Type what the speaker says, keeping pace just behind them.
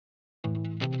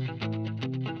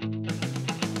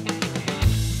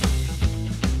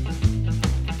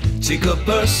Take a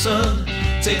person,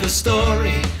 take a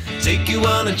story, take you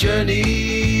on a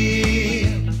journey.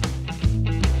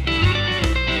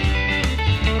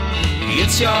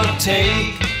 It's your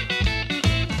take.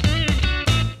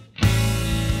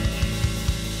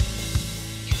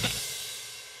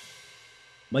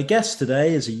 My guest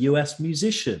today is a US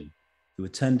musician who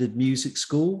attended music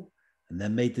school and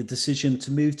then made the decision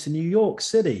to move to New York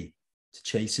City to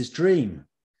chase his dream.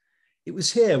 It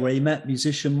was here where he met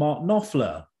musician Mark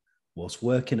Knopfler whilst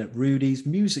working at Rudy's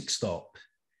Music Stop.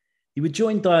 He would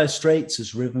join Dire Straits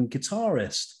as rhythm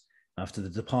guitarist after the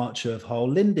departure of Hal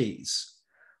Lindes.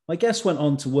 My guest went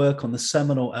on to work on the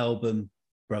seminal album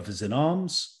Brothers in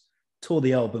Arms, tour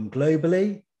the album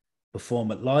globally, perform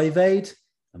at Live Aid,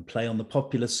 and play on the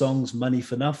popular songs Money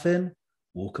for Nothing,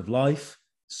 Walk of Life,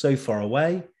 So Far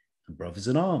Away, and Brothers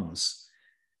in Arms.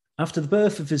 After the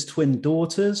birth of his twin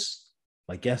daughters,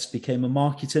 my guest became a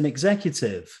marketing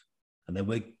executive, and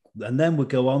then would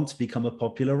go on to become a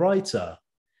popular writer.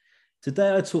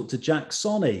 Today I talked to Jack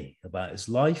Sonni about his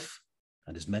life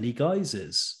and his many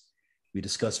guises. We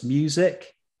discuss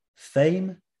music,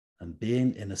 fame, and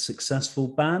being in a successful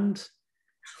band,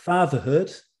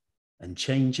 fatherhood, and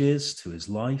changes to his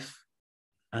life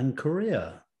and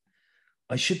career.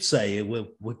 I should say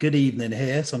we're good evening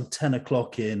here. So I'm 10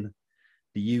 o'clock in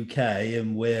the UK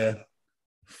and we're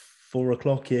 4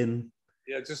 o'clock in...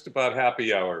 Yeah, just about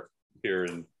happy hour here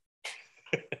in...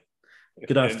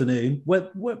 Good afternoon.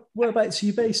 Whereabouts are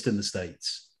you based in the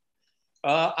States?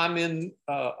 I'm in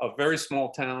a very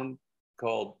small town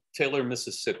called Taylor,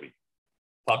 Mississippi.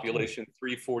 Population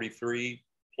 343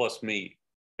 plus me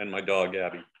and my dog,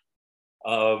 Abby.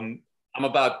 I'm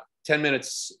about 10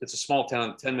 minutes, it's a small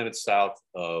town, 10 minutes south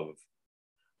of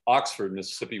Oxford,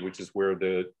 Mississippi, which is where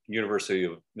the University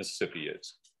of Mississippi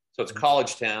is. So it's a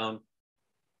college town,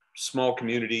 small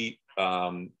community.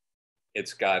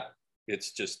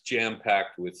 It's just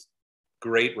jam-packed with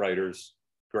great writers,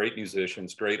 great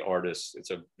musicians, great artists. It's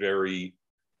a very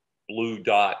blue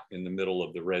dot in the middle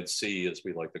of the Red Sea, as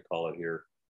we like to call it here.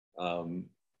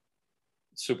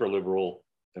 Super liberal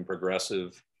and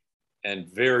progressive, and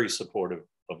very supportive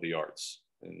of the arts.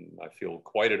 And I feel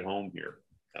quite at home here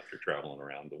after traveling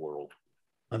around the world.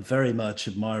 I'm very much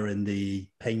admiring the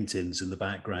paintings in the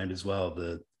background as well,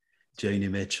 the Joni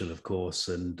Mitchell, of course,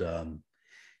 and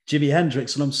Jimi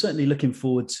Hendrix. And I'm certainly looking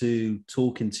forward to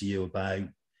talking to you about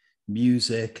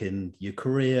music and your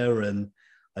career. And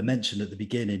I mentioned at the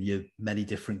beginning, your many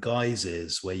different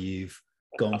guises where you've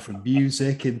gone from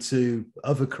music into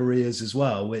other careers as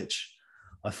well, which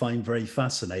I find very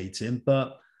fascinating.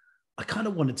 But I kind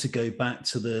of wanted to go back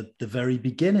to the very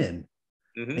beginning,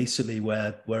 basically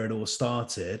where it all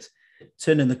started.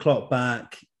 Turning the clock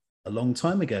back a long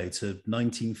time ago to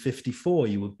 1954.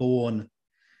 You were born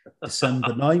December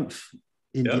 9th,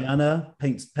 Indiana,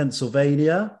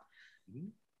 Pennsylvania.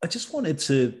 I just wanted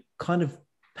to kind of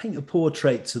paint a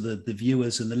portrait to the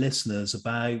viewers and the listeners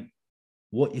about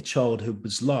what your childhood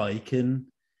was like and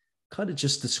kind of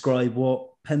just describe what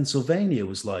Pennsylvania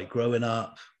was like growing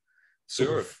up,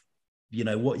 sort of, you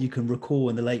know, what you can recall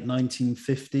in the late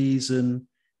 1950s and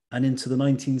into the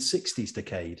 1960s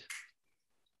decade.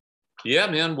 Yeah,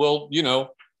 man. Well, you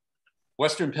know,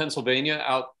 Western Pennsylvania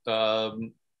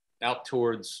out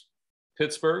towards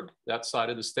Pittsburgh, that side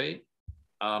of the state.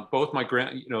 Both my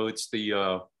it's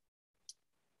the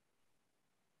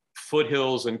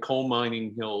foothills and coal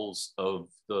mining hills of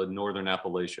the Northern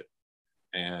Appalachia.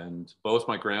 And both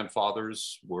my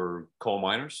grandfathers were coal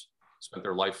miners, spent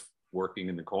their life working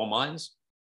in the coal mines,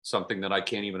 something that I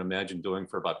can't even imagine doing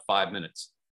for about 5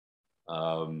 minutes.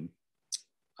 I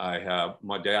have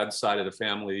my dad's side of the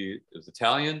family is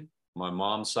Italian. My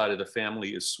mom's side of the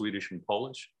family is Swedish and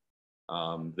Polish.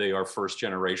 They are first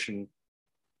generation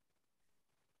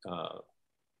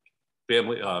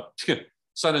family,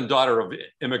 son and daughter of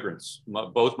immigrants.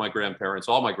 Both my grandparents,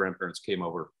 all my grandparents came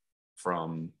over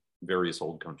from various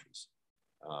old countries.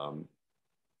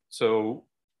 So,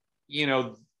 you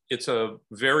know, it's a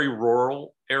very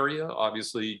rural area,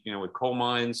 obviously, you know, with coal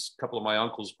mines. A couple of my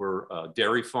uncles were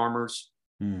dairy farmers.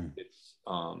 It's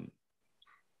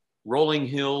rolling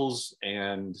hills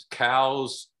and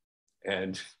cows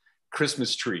and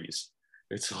Christmas trees.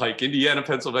 It's like Indiana,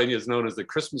 Pennsylvania is known as the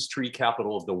Christmas tree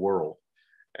capital of the world.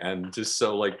 And just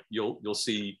so like you'll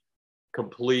see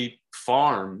complete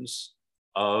farms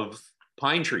of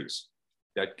pine trees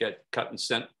that get cut and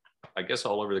sent, I guess,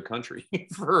 all over the country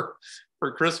for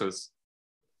Christmas.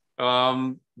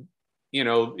 You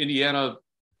know, Indiana,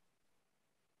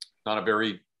 not a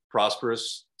very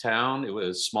prosperous town. It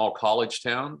was a small college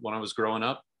town when I was growing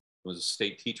up. It was a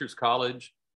state teachers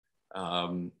college.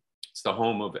 It's the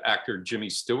home of actor Jimmy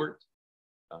Stewart,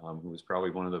 who was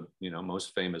probably one of the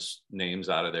most famous names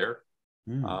out of there.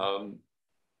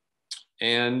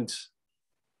 And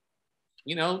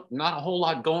not a whole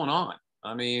lot going on.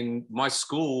 I mean, my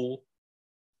school,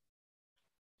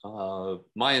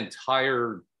 my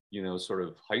entire sort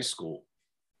of high school,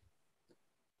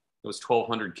 there was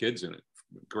 1,200 kids in it,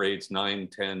 grades 9,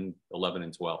 10, 11,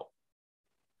 and 12.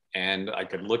 And I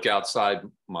could look outside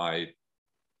my,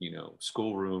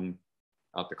 schoolroom,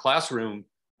 out the classroom,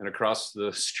 and across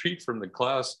the street from the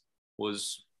class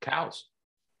was cows,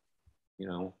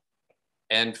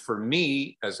 And for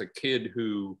me, as a kid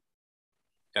who,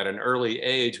 at an early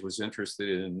age, was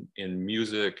interested in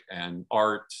music and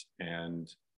art,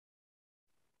 and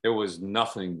there was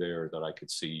nothing there that I could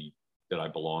see that I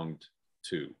belonged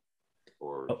to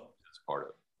or as part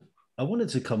of. I wanted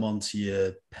to come on to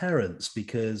your parents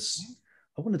because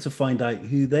I wanted to find out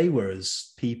who they were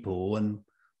as people and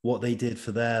what they did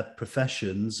for their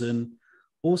professions, and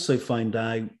also find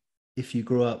out if you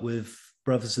grew up with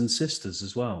brothers and sisters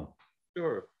as well.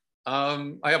 Sure.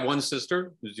 I have one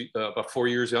sister who's about 4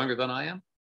 years younger than I am.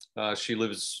 She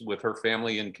lives with her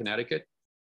family in Connecticut.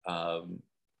 She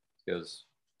has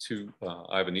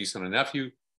I have a niece and a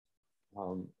nephew.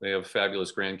 They have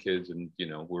fabulous grandkids, and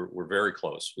we're very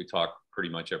close. We talk pretty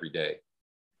much every day.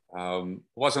 It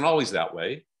wasn't always that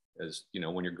way, as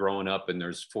when you're growing up and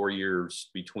there's 4 years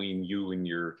between you and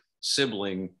your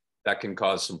sibling, that can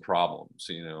cause some problems.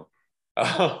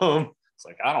 It's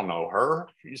like, I don't know her,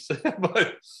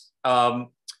 but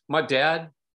my dad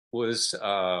was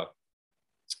an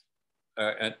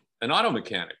auto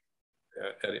mechanic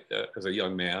as a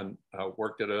young man.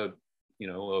 Worked at a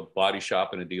body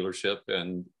shop and a dealership,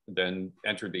 and then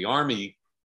entered the Army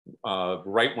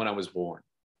right when I was born,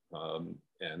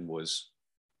 and was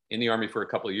in the Army for a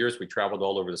couple of years. We traveled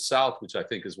all over the South, which I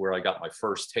think is where I got my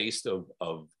first taste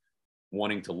of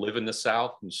wanting to live in the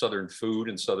South, and Southern food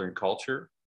and Southern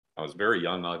culture. I was very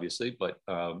young, obviously, but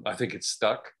I think it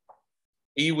stuck.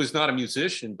 He was not a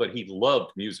musician, but he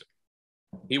loved music.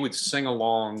 He would sing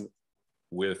along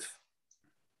with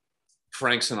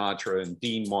Frank Sinatra and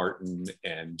Dean Martin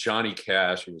and Johnny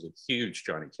Cash. He was a huge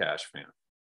Johnny Cash fan.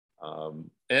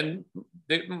 And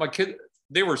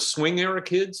they were swing era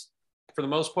kids for the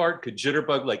most part, could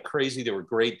jitterbug like crazy. They were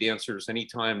great dancers.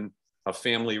 Anytime a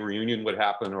family reunion would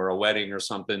happen or a wedding or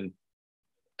something,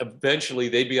 eventually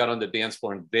they'd be out on the dance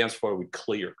floor, and the dance floor would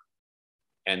clear,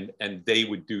 and they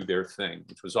would do their thing,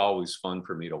 which was always fun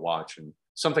for me to watch, and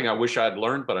something I wish I had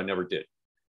learned, but I never did.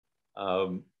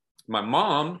 My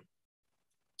mom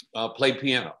played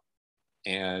piano,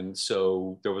 and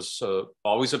so there was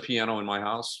always a piano in my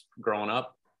house growing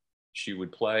up. She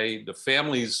would play.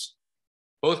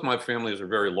 Both my families are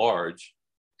very large,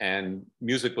 and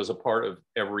music was a part of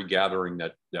every gathering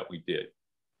that we did.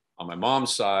 On my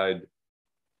mom's side,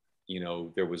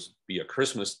 there would be a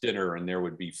Christmas dinner, and there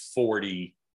would be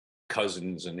 40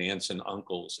 cousins and aunts and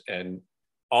uncles, and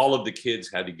all of the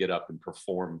kids had to get up and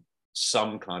perform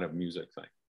some kind of music thing,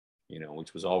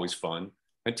 which was always fun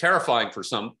and terrifying for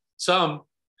some.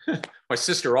 My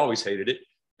sister always hated it,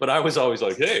 but I was always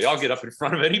like, hey, I'll get up in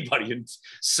front of anybody and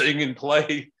sing and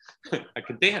play. I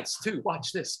could dance too.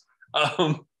 Watch this.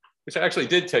 Which I actually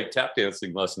did take tap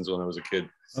dancing lessons when I was a kid.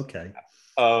 Okay.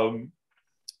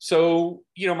 So,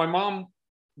 my mom,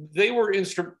 they were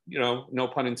no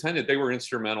pun intended, they were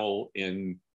instrumental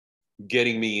in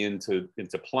getting me into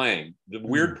playing. The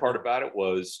weird part about it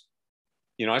was,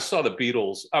 I saw the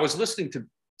Beatles. I was listening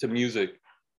to music,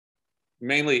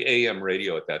 mainly AM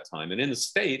radio at that time. And in the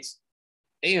States,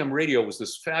 AM radio was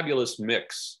this fabulous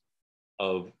mix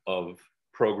of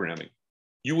programming.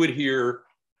 You would hear,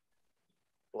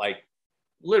 like,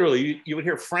 literally, you would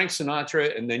hear Frank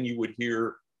Sinatra, and then you would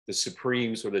hear the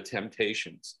Supremes or the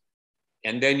Temptations.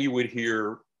 And then you would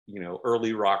hear,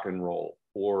 early rock and roll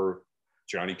or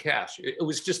Johnny Cash. It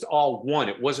was just all one.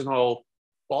 It wasn't all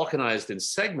balkanized and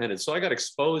segmented. So I got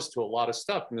exposed to a lot of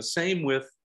stuff. And the same with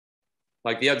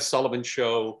like the Ed Sullivan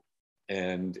Show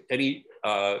and any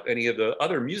of the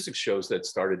other music shows that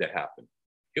started to happen.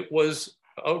 It was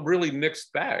a really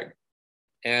mixed bag.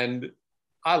 And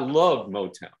I loved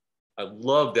Motown. I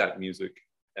loved that music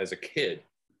as a kid.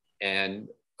 And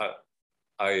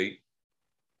I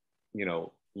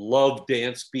love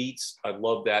dance beats. I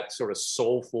love that sort of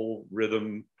soulful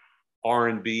rhythm,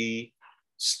 R&B,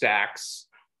 Stax,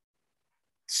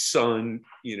 Sun,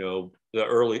 the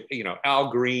early, Al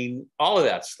Green, all of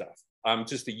that stuff. I'm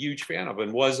just a huge fan of,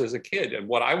 and was as a kid. And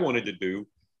what I wanted to do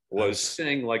was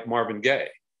sing like Marvin Gaye.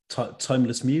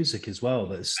 timeless music as well.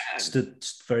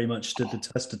 That's very much stood the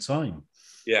test of time.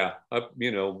 Yeah,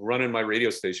 you know, running my radio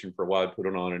station for a while, I put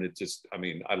it on, and it just, I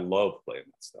mean, I love playing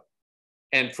that stuff.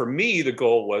 And for me, the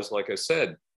goal was, like I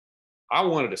said, I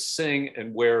wanted to sing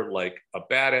and wear like a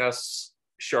badass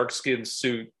sharkskin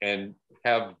suit and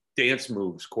have dance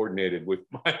moves coordinated with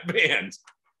my band.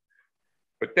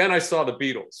 But then I saw the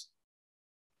Beatles,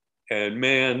 and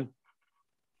man,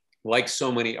 like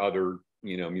so many other,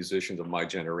 you know, musicians of my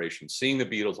generation, seeing the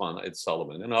Beatles on Ed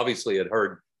Sullivan, and obviously had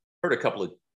heard a couple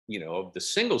of, you know, of the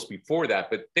singles before that,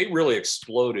 but they really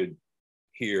exploded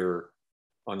here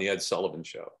on the Ed Sullivan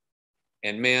Show.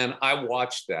 And man, I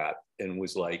watched that and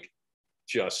was like,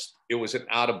 it was an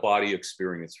out of body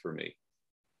experience for me.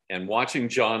 And watching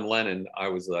John Lennon, I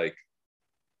was like,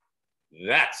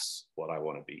 that's what I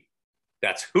want to be.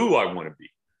 That's who I want to be.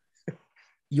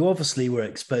 You obviously were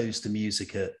exposed to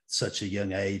music at such a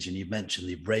young age, and you mentioned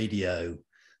the radio,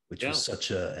 which was such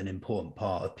an important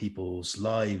part of people's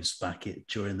lives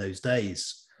during those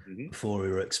days, before we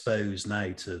were exposed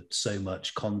now to so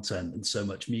much content and so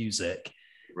much music.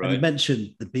 Right. And you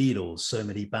mentioned the Beatles, so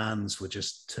many bands were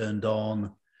just turned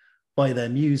on by their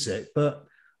music. But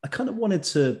I kind of wanted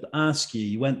to ask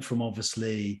you went from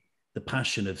obviously the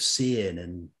passion of seeing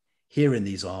and hearing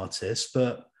these artists,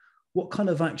 but what kind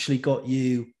of actually got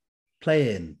you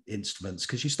playing instruments?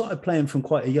 Because you started playing from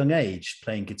quite a young age,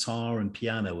 playing guitar and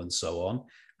piano and so on.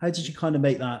 How did you kind of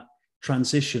make that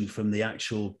transition from the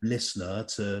actual listener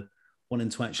to wanting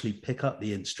to actually pick up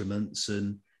the instruments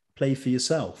and play for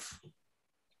yourself?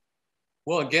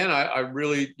 Well, again, I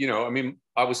really, you know, I mean,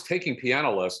 I was taking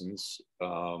piano lessons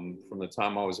from the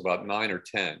time I was about 9 or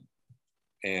 10,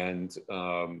 and,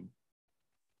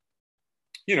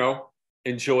 you know,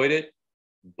 enjoyed it,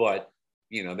 but,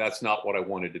 you know, that's not what I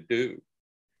wanted to do.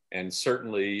 And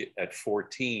certainly at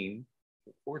 14,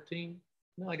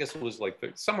 no, I guess it was like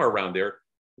somewhere around there,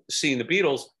 seeing the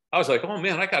Beatles, I was like, oh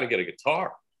man, I got to get a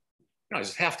guitar. You know, I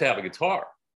just have to have a guitar.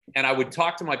 And I would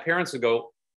talk to my parents and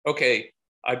go, okay,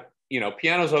 you know,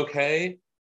 piano's okay,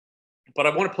 but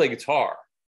I want to play guitar.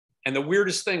 And the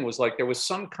weirdest thing was like, there was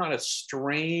some kind of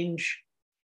strange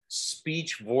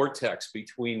speech vortex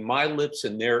between my lips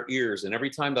and their ears. And every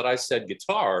time that I said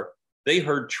guitar, they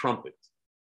heard trumpet.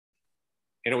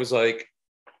 And it was like,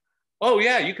 oh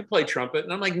yeah, you can play trumpet.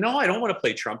 And I'm like, no, I don't want to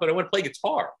play trumpet. I want to play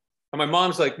guitar. And my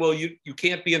mom's like, well, you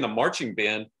can't be in the marching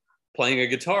band playing a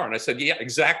guitar. And I said, yeah,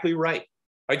 exactly right.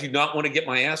 I do not want to get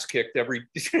my ass kicked every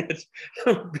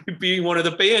being one of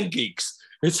the band geeks.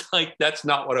 It's like, that's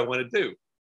not what I want to do.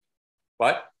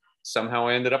 But somehow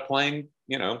I ended up playing,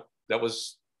 you know,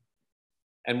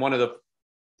 and one of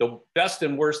the best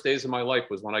and worst days of my life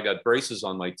was when I got braces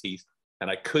on my teeth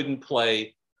and I couldn't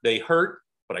play. They hurt,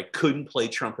 but I couldn't play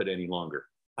trumpet any longer.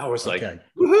 I was like,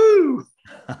 woohoo!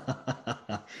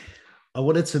 I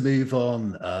wanted to move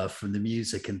on from the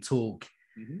music and talk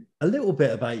a little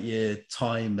bit about your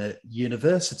time at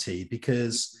university,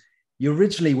 because you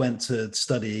originally went to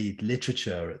study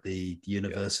literature at the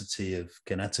University of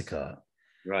Connecticut.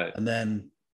 Right. And then,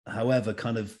 however,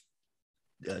 kind of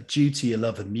due to your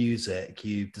love of music,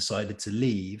 you decided to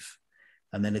leave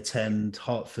and then attend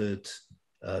Hartford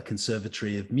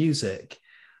Conservatory of Music.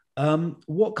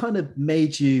 What kind of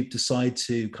made you decide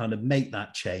to kind of make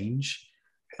that change?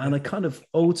 And I kind of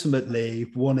ultimately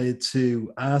wanted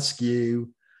to ask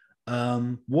you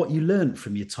what you learned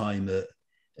from your time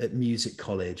at music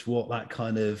college, what that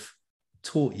kind of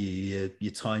taught you,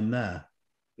 your time there.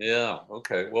 Yeah,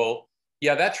 okay. Well,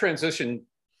 yeah, that transition,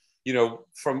 you know,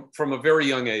 from a very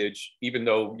young age, even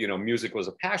though, you know, music was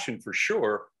a passion for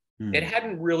sure, it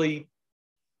hadn't really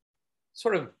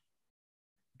sort of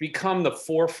become the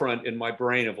forefront in my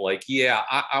brain of like, yeah,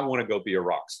 I want to go be a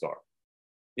rock star.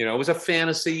 You know, it was a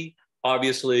fantasy,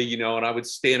 obviously, you know, and I would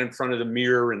stand in front of the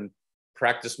mirror and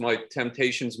practice my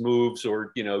Temptations moves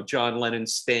or, you know, John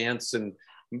Lennon's stance and,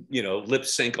 you know, lip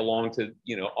sync along to,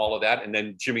 you know, all of that. And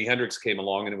then Jimi Hendrix came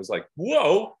along and it was like,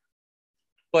 whoa.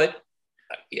 But,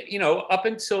 you know, up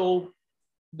until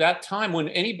that time, when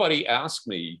anybody asked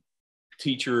me,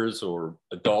 teachers or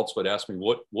adults would ask me,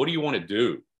 what do you want to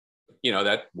do? You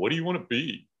know, what do you want to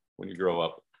be when you grow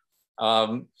up?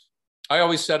 I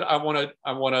always said, I want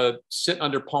to sit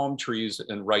under palm trees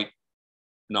and write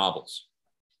novels.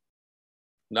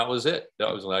 And that was it.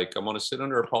 That was like, I want to sit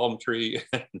under a palm tree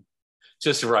and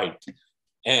just write.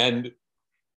 And,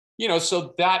 you know,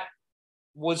 so that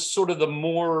was sort of the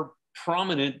more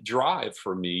prominent drive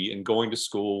for me in going to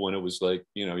school, when it was like,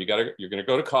 you know, you're going to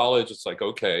go to college. It's like,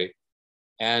 okay.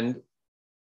 And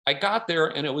I got there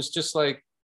and it was just like,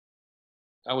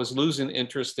 I was losing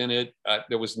interest in it.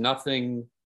 There was nothing.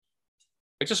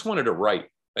 I just wanted to write.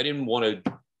 I didn't want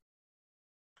to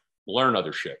learn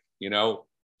other shit, you know?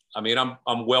 I mean,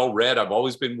 I'm well-read. I've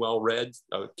always been well-read,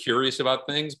 curious about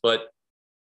things,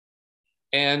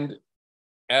 and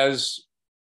as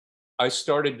I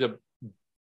joined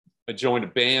a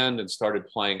band and started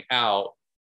playing out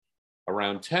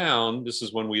around town, this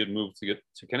is when we had moved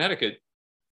to Connecticut,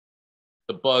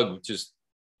 the bug just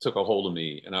took a hold of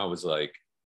me, and I was like,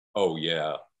 oh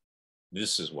yeah,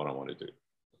 this is what I want to do.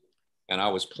 And I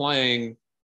was playing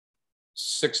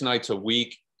 6 nights a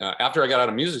week. After I got out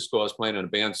of music school, I was playing in a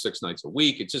band 6 nights a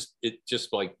week. It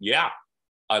just like, yeah,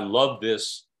 I love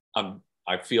this.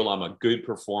 I feel I'm a good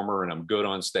performer and I'm good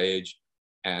on stage,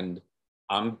 and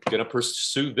I'm gonna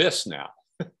pursue this now.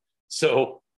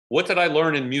 So what did I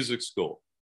learn in music school?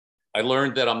 I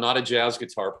learned that I'm not a jazz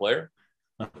guitar player.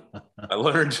 I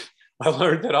learned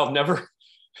that I'll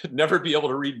never be able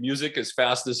to read music as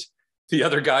fast as the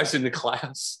other guys in the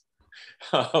class.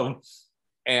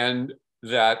 And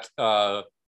that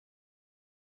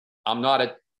I'm not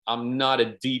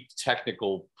a deep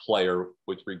technical player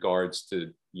with regards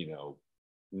to, you know,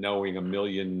 knowing a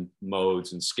million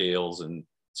modes and scales, and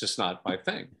it's just not my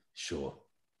thing. Sure.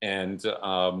 And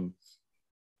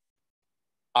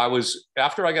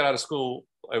after I got out of school,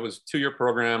 it was a 2-year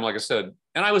program, like I said,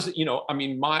 and I was, you know, I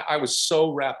mean, I was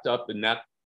so wrapped up in that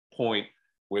point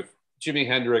with Jimi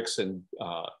Hendrix and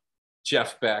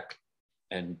Jeff Beck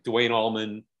and Duane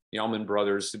Allman, the Allman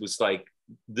Brothers. It was like,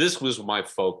 this was my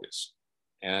focus.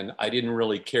 And I didn't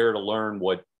really care to learn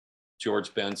what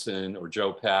George Benson or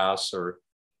Joe Pass or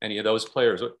any of those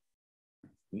players.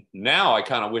 Now I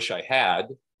kind of wish I had,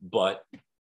 but it'd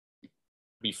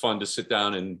be fun to sit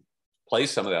down and play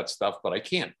some of that stuff, but I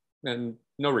can't, and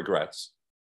no regrets.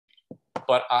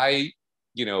 But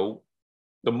you know,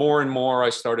 the more and more I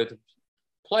started to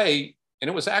play, and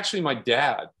it was actually my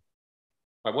dad.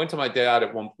 I went to my dad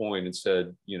at one point and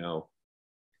said, you know,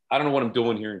 I don't know what I'm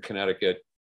doing here in Connecticut.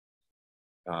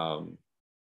 I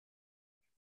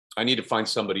need to find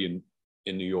somebody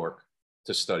in New York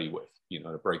to study with, you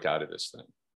know, to break out of this thing.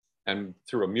 And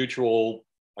through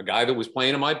a guy that was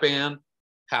playing in my band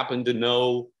happened to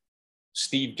know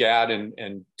Steve Gadd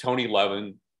and Tony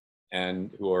Levin,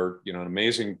 and who are, you know, an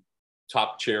amazing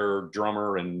top chair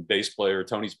drummer and bass player.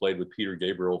 Tony's played with Peter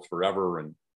Gabriel forever,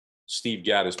 and Steve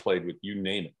Gadd has played with you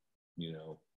name it, you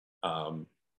know.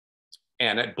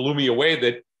 And it blew me away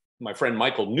that my friend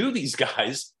Michael knew these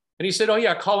guys, and he said, oh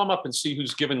yeah, call them up and see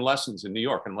who's giving lessons in New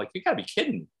York. I'm like, you gotta be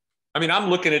kidding. I mean, I'm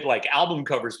looking at like album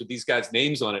covers with these guys'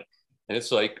 names on it, and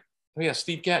it's like, oh yeah,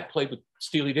 Steve Gadd played with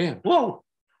Steely Dan. Whoa.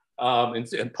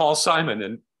 And Paul Simon.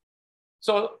 And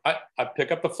so I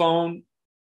pick up the phone,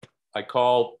 I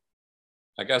call,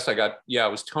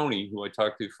 it was Tony who I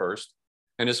talked to first.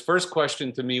 And his first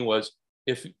question to me was,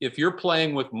 if you're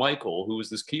playing with Michael, who is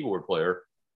this keyboard player,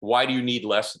 why do you need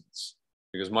lessons?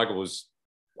 Because Michael was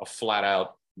a flat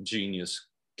out genius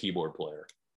keyboard player.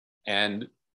 And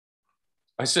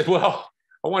I said, well,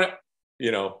 I want to,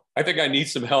 you know, I think I need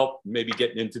some help maybe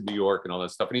getting into New York and all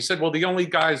that stuff. And he said, well, the only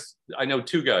guys, I know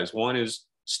 2 guys. One is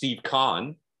Steve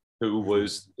Kahn, who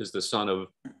is the son of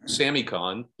Sammy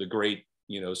Kahn, the great,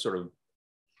 you know, sort of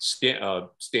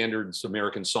standards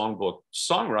American songbook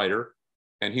songwriter.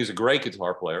 And he's a great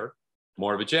guitar player,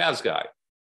 more of a jazz guy.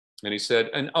 And he said,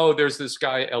 and oh, there's this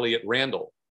guy, Elliott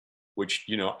Randall, which,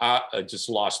 you know, I just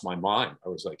lost my mind. I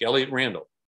was like, Elliott Randall,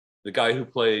 the guy who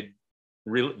played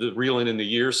the Reelin in the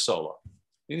Years solo.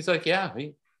 And he's like, yeah,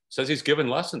 he says he's giving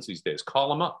lessons these days.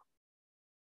 Call him up.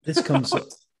 This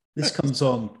comes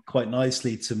on quite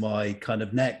nicely to my kind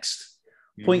of next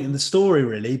point in the story,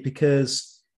 really,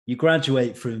 because you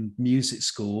graduate from music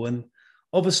school, and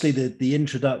obviously the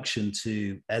introduction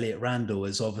to Elliott Randall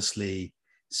is obviously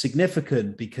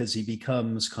significant because he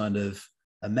becomes kind of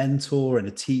a mentor and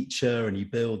a teacher, and you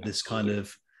build this kind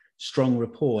of strong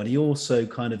rapport. And he also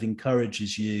kind of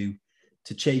encourages you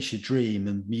to chase your dream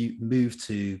and move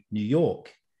to New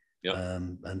York. Yep.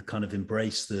 And kind of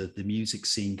embrace the music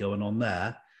scene going on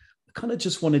there. I kind of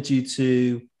just wanted you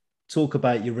to talk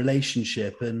about your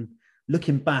relationship, and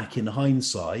looking back in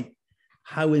hindsight,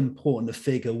 how important a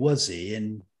figure was he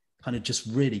in kind of just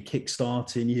really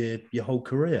kickstarting your whole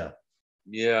career?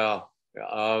 Yeah.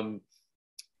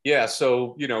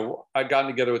 So, you know, I'd gotten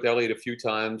together with Elliott a few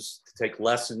times to take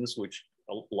lessons, which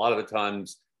a lot of the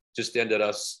times just ended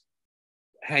us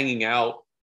hanging out.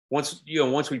 Once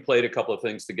we played a couple of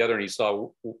things together and he saw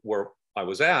where I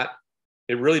was at,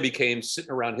 it really became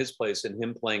sitting around his place and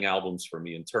him playing albums for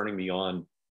me and turning me on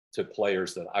to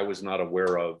players that I was not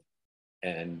aware of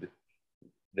and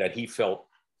that he felt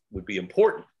would be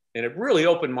important. And it really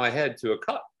opened my head to a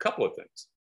couple of things.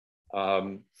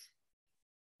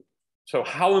 So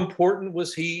how important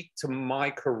was he to my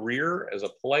career as a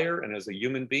player and as a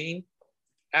human being?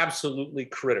 Absolutely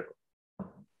critical.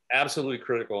 Absolutely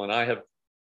critical. And I have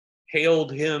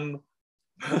hailed him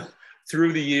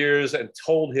through the years and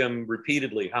told him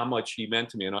repeatedly how much he meant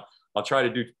to me. And I'll try to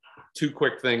do two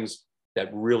quick things that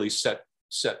really set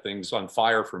things on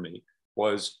fire for me.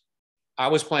 I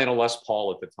was playing a Les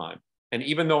Paul at the time. And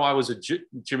even though I was a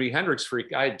Jimi Hendrix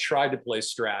freak, I had tried to play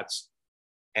Strats.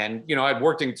 And, you know, I'd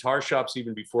worked in guitar shops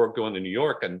even before going to New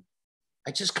York. And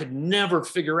I just could never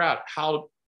figure out how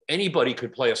anybody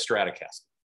could play a Stratocaster.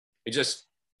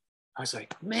 I was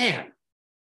like, man,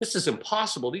 this is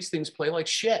impossible. These things play like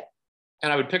shit. And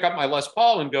I would pick up my Les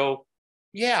Paul and go,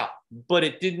 yeah, but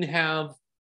it didn't have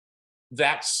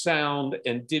that sound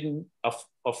and didn't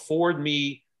afford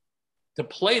me to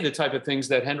play the type of things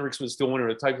that Hendrix was doing or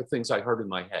the type of things I heard in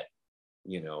my head,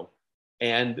 you know.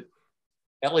 And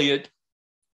Elliott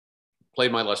played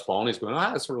my Les Paul and he's going,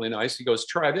 that's really nice. He goes,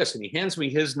 try this. And he hands me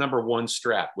his number 1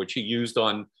 Strat, which he used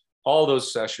on all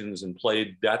those sessions and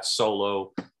played that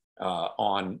solo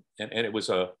on. And it was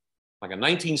like a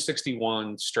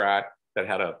 1961 Strat that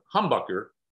had a humbucker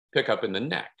pickup in the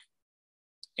neck.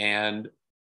 And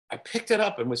I picked it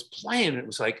up and was playing. It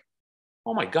was like,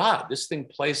 oh my God, this thing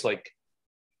plays like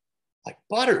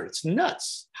butter. It's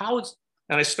nuts. And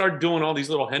I started doing all these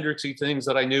little Hendrixy things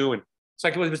that I knew. And it's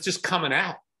like, it was just coming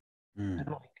out. And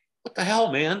I'm like, what the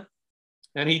hell, man?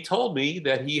 And he told me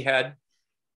that he had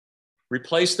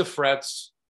replaced the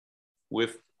frets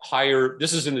with higher,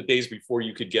 this is in the days before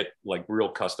you could get like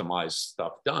real customized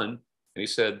stuff done. And he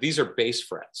said, these are bass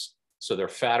frets. So they're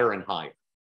fatter and higher.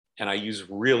 And I use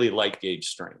really light gauge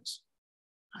strings.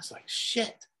 I was like,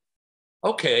 shit.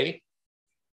 Okay.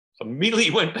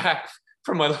 Immediately went back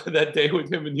from that day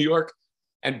with him in New York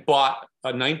and bought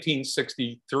a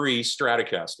 1963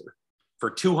 Stratocaster for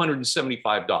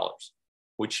 $275,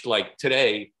 which like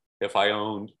today, if I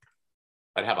owned,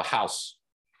 I'd have a house,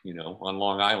 you know, on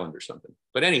Long Island or something.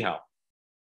 But anyhow,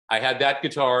 I had that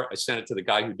guitar. I sent it to the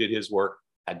guy who did his work,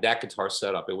 had that guitar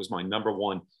set up. It was my number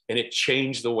 1. And it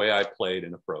changed the way I played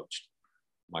and approached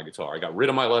my guitar. I got rid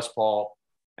of my Les Paul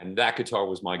and that guitar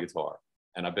was my guitar.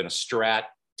 And I've been a Strat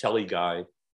Telly guy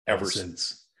ever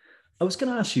since. I was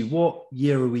going to ask you, what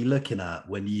year are we looking at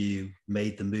when you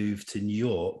made the move to New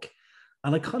York?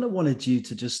 And I kind of wanted you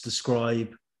to just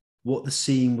describe what the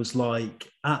scene was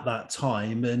like at that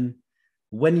time. And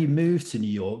when you moved to New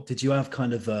York, did you have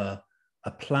kind of a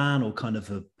plan or kind of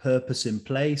a purpose in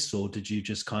place? Or did you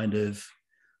just kind of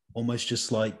almost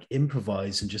just like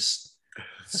improvise and just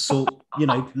sort, you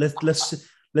know, let's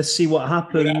see what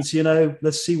happens, you know,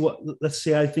 let's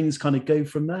see how things kind of go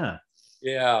from there.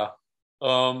 Yeah.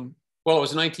 Well, it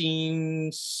was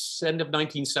end of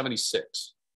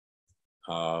 1976.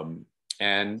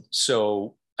 And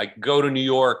so I go to New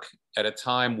York at a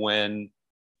time when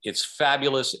it's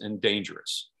fabulous and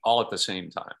dangerous all at the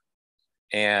same time.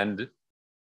 And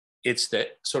it's the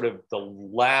sort of the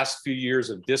last few years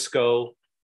of disco.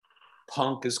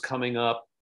 Punk is coming up.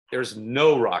 There's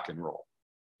no rock and roll.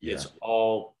 Yeah. It's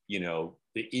all, you know,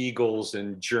 the Eagles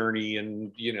and Journey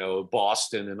and, you know,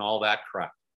 Boston and all that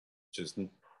crap. Just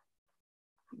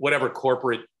whatever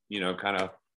corporate, you know, kind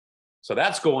of. So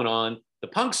that's going on. The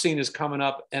punk scene is coming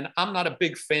up, and I'm not a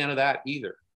big fan of that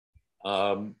either,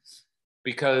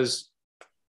 because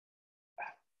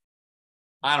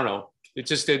I don't know. It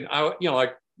just didn't. You know,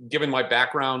 like given my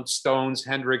background, Stones,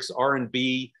 Hendrix,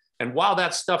 R&B, and while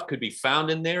that stuff could be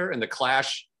found in there, and the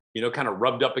Clash, you know, kind of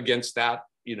rubbed up against that,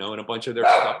 you know, and a bunch of their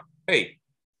stuff. Hey,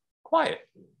 quiet.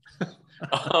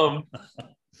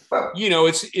 You know,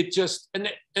 it just,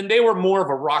 and they were more of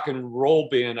a rock and roll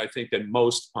band, I think, than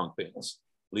most punk bands,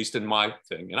 at least in my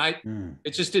thing. And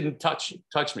it just didn't touch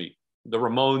me. The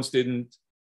Ramones didn't.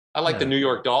 I like the New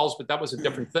York Dolls, but that was a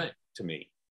different thing to me.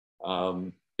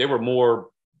 They were more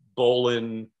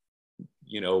Bolan,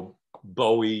 you know,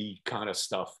 Bowie kind of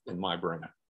stuff in my brain.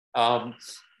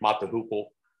 Mott the Hoople.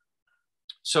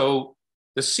 So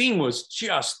the scene was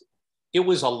just, it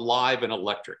was alive and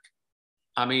electric.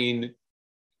 I mean,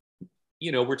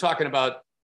 you know, we're talking about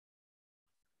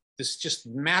this just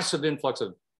massive influx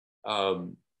of,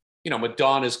 you know,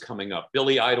 Madonna's coming up,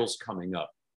 Billy Idol's coming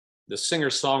up, the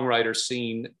singer-songwriter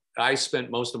scene. I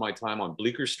spent most of my time on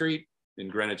Bleecker Street in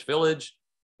Greenwich Village,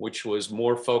 which was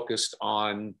more focused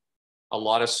on a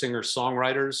lot of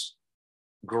singer-songwriters,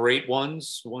 great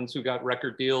ones who got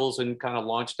record deals and kind of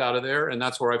launched out of there. And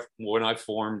that's where when I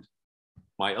formed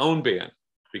my own band,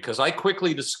 because I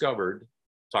quickly discovered,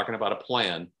 talking about a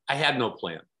plan, I had no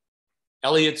plan.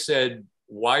 Elliott said,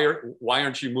 why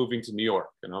aren't you moving to New York?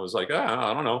 And I was like,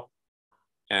 I don't know.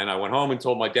 And I went home and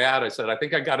told my dad, I said, I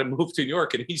think I got to move to New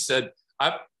York. And he said,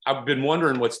 I've been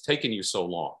wondering what's taking you so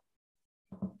long.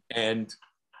 And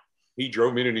he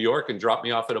drove me to New York and dropped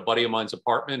me off at a buddy of mine's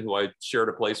apartment who I shared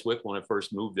a place with when I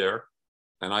first moved there.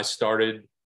 And I started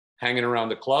hanging around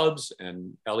the clubs,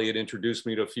 and Elliott introduced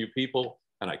me to a few people.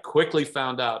 And I quickly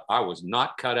found out I was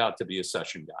not cut out to be a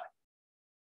session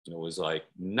guy. It was like,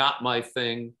 not my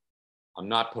thing. I'm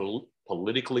not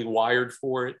politically wired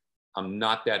for it. I'm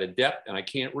not that adept, and I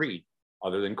can't read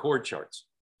other than chord charts.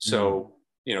 So,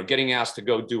 getting asked to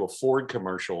go do a Ford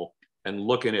commercial and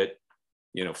looking at,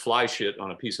 fly shit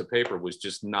on a piece of paper was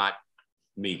just not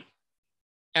me.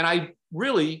 And I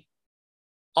really,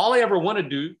 all I ever wanted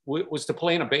to do was to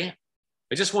play in a band.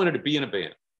 I just wanted to be in a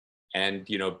band and,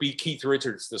 be Keith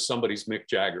Richards to somebody's Mick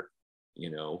Jagger,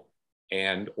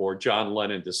 or John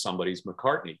Lennon to somebody's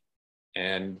McCartney.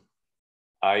 And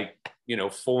I,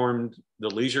 formed the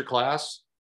Leisure Class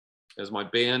as my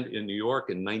band in New York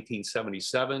in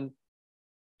 1977.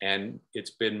 And it's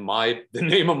been the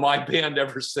name of my band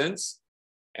ever since.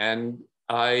 And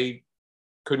I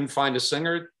couldn't find a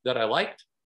singer that I liked.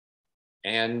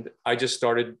 And I just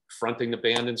started fronting the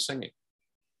band and singing.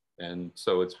 And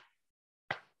so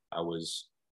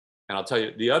I'll tell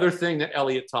you, the other thing that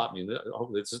Elliott taught me,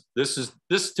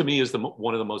 this to me is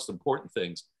one of the most important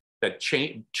things that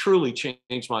truly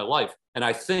changed my life. And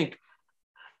I think,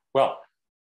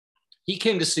 he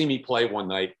came to see me play one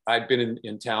night. I'd been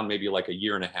in town maybe like a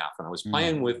year and a half, and I was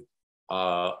playing with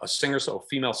a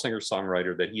female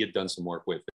singer-songwriter that he had done some work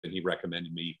with, and he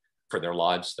recommended me for their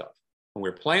live stuff. And we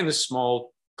were playing this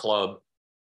small club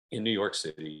in New York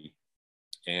City,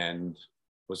 and it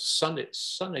was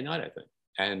Sunday night, I think.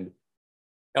 And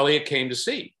Elliott came to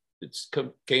see.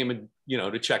 Came and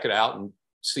to check it out and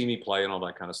see me play and all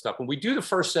that kind of stuff. And we do the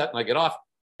first set, and I get off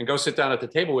and go sit down at the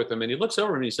table with him, and he looks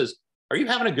over and he says, "Are you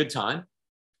having a good time?"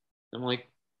 I'm like,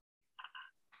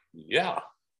 "Yeah,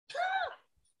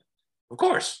 of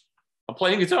course. I'm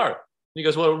playing guitar." And he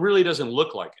goes, "Well, it really doesn't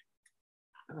look like it."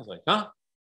 And I was like, "Huh?"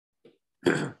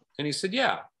 And he said,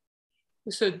 "Yeah."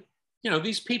 He said,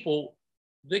 these people,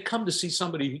 they come to see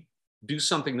somebody do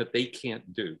something that they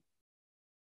can't do.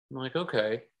 I'm like,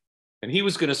 "Okay." And he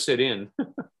was going to sit in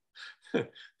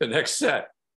the next set.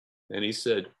 And he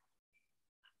said,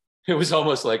 it was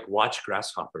almost like watch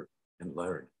Grasshopper and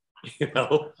learn,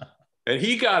 And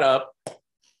he got up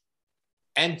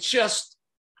and just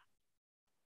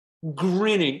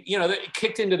grinning, it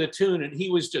kicked into the tune, and he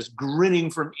was just grinning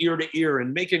from ear to ear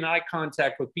and making eye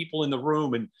contact with people in the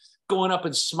room and going up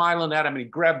and smiling at him. And he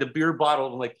grabbed a beer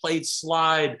bottle and played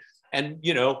slide and,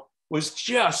 was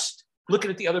just looking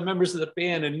at the other members of the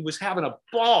band, and he was having a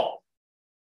ball.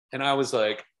 And I was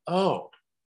like, oh,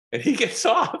 and he gets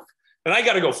off, and I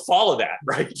got to go follow that,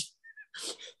 right?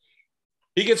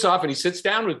 He gets off and he sits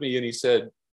down with me, and he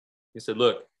said,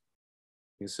 "Look,"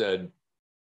 he said,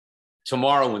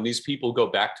 "tomorrow when these people go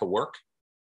back to work,"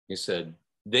 he said,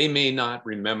 "they may not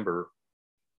remember,"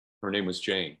 her name was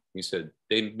Jane. He said,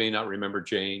 "they may not remember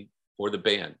Jane or the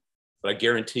band, but I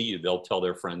guarantee you they'll tell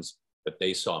their friends that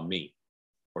they saw me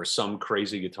or some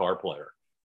crazy guitar player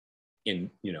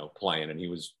playing." And he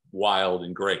was wild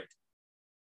and great.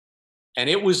 And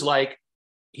it was like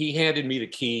he handed me the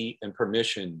key and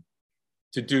permission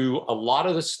to do a lot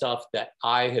of the stuff that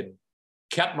I had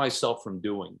kept myself from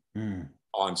doing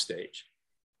on stage.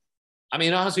 I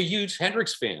mean, I was a huge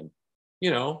Hendrix fan.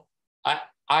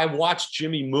 I watched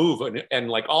Jimmy move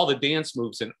and all the dance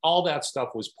moves and all that stuff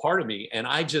was part of me. And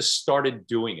I just started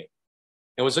doing it.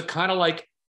 It was a kind of like,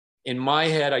 in my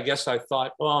head, I guess I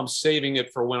thought, well, I'm saving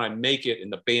it for when I make it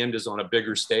and the band is on a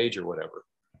bigger stage or whatever.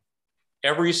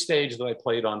 Every stage that I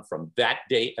played on from that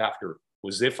day after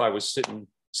was if I was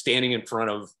standing in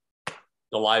front of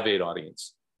the Live Aid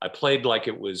audience. I played like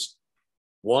it was,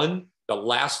 one, the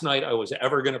last night I was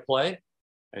ever going to play,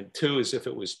 and two, as if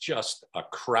it was just a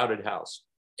crowded house.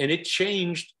 And it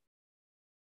changed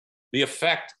the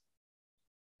effect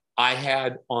I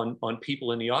had on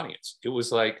people in the audience. It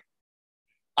was like,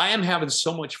 I am having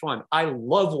so much fun. I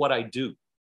love what I do.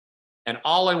 And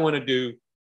all I want to do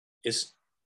is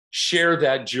share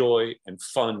that joy and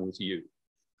fun with you.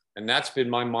 And that's been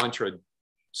my mantra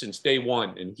since day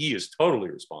one. And he is totally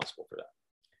responsible for that.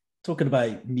 Talking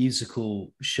about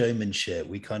musical showmanship,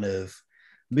 we kind of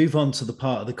move on to the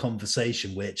part of the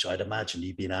conversation, which I'd imagine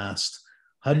you've been asked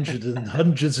hundreds and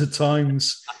hundreds of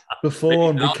times before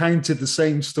and recounted the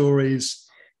same stories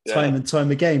time and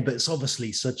time again. But it's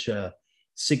obviously such a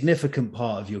significant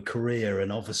part of your career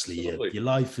and obviously your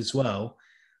life as well.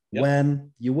 Yep.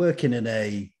 When you're working in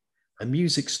a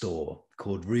music store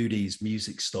called Rudy's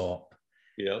Music Stop,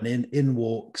 and in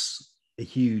walks a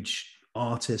huge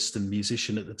artist and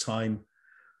musician at the time,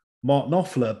 Mark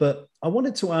Knopfler. But I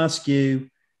wanted to ask you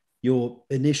your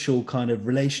initial kind of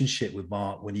relationship with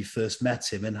Mark when you first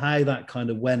met him, and how that kind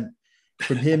of went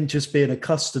from him just being a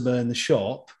customer in the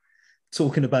shop,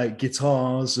 talking about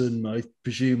guitars, and I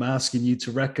presume asking you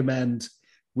to recommend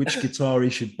which guitar he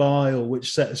should buy or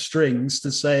which set of strings,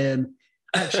 to saying,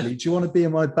 actually, do you want to be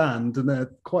in my band? And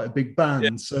they're quite a big band. Yeah.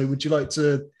 So would you like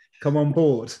to come on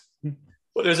board?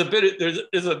 Well, there's a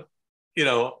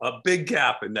big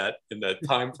gap in that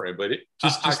time frame, but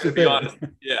just I'm gonna be honest.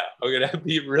 Yeah, I'm gonna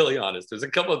be really honest. There's a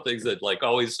couple of things that like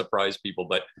always surprise people,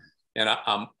 but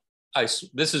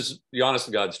this is the honest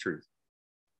to God's truth.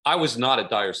 I was not a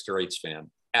Dire Straits fan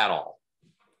at all.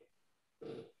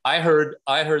 I heard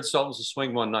Sultans of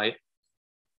Swing one night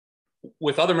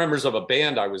with other members of a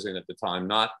band I was in at the time,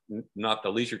 not the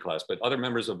Leisure Class, but other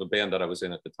members of a band that I was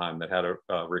in at the time that had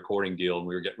a recording deal, and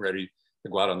we were getting ready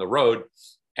to go out on the road.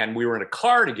 And we were in a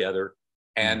car together,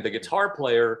 and the other guitar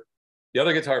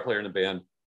player in the band,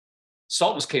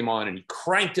 Sultans came on, and he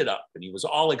cranked it up, and he was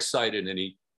all excited,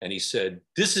 and he said,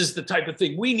 "This is the type of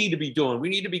thing we need to be doing. We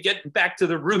need to be getting back to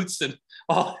the roots and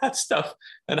all that stuff."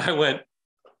 And I went,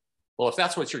 "Well, if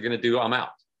that's what you're going to do, I'm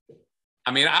out."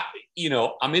 I mean,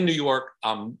 I'm in New York.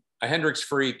 I'm a Hendrix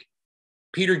freak.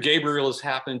 Peter Gabriel is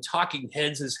happening. Talking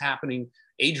Heads is happening.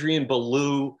 Adrian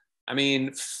Belew. I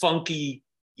mean, funky,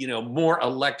 more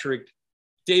electric.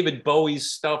 David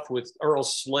Bowie's stuff with Earl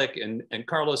Slick and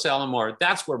Carlos Alomar.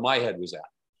 That's where my head was at.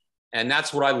 And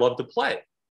that's what I love to play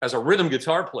as a rhythm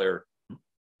guitar player.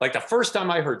 Like the first time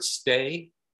I heard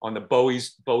Stay on the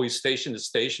Bowie's Station to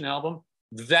Station album,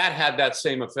 that had that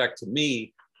same effect to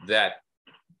me that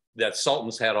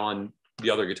Sultans had on the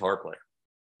other guitar player.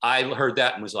 I heard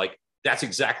that and was like, that's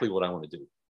exactly what I want to do.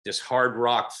 This hard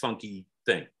rock, funky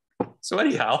thing. So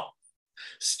anyhow,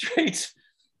 Straits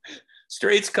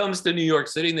comes to New York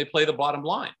City and they play The Bottom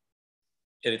Line.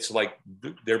 And it's like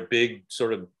their big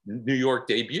sort of New York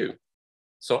debut.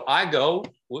 So I go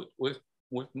with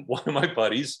one of my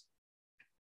buddies.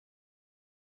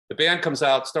 The band comes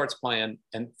out, starts playing,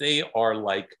 and they are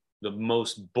like the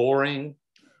most boring,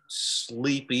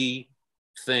 sleepy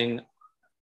thing.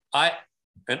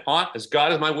 As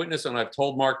God is my witness, and I've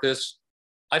told Mark this,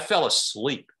 I fell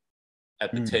asleep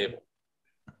at the table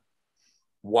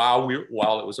while it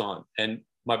was on. And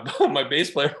my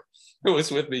bass player who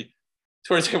was with me,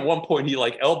 towards at one point, he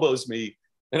like elbows me,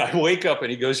 and I wake up,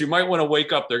 and he goes, "You might want to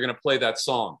wake up. They're going to play that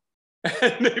song."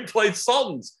 And they played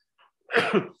Sultans.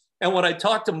 And when I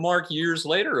talked to Mark years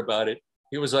later about it,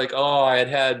 he was like, "Oh, I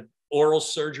had oral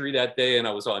surgery that day, and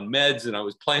I was on meds, and I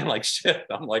was playing like shit."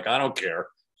 I'm like, "I don't care.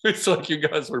 It's like you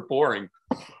guys were boring."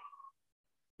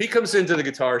 He comes into the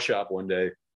guitar shop one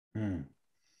day.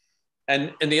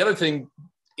 And the other thing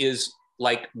is,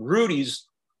 like, Rudy's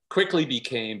quickly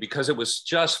became, because it was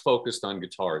just focused on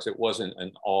guitars. It wasn't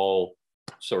an all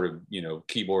sort of,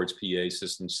 keyboards, PA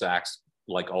system, sax,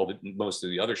 like most of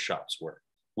the other shops were.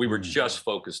 We were just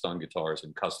focused on guitars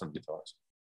and custom guitars,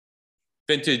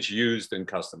 vintage, used, and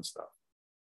custom stuff.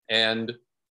 And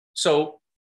so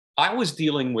I was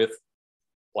dealing with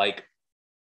like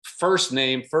first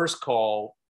name, first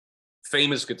call,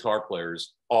 famous guitar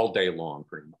players all day long,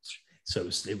 pretty much. So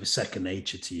it was second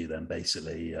nature to you then,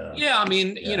 basically. Yeah, I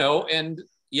mean,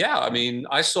 I mean,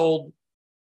 I sold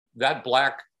that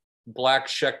black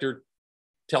Schecter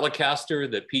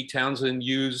Telecaster that Pete Townsend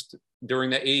used during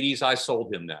the 80s. I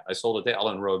sold him that. I sold it to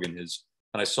Alan Rogan, and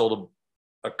I sold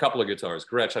a couple of guitars.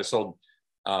 Gretsch, I sold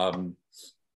Elvis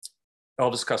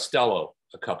Costello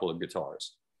a couple of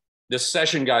guitars. The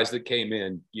session guys that came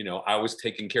in, I was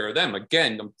taking care of them.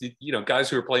 Again, guys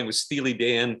who were playing with Steely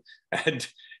Dan and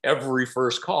every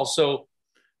first call. So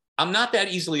I'm not that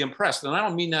easily impressed. And I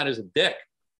don't mean that as a dick,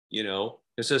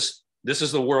 it's just, this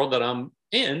is the world that I'm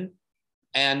in.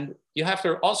 And you have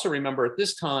to also remember, at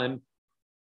this time,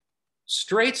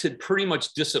 Straits had pretty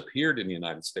much disappeared in the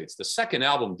United States. The second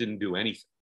album didn't do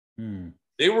anything.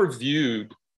 They were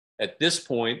viewed at this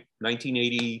point,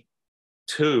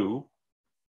 1982,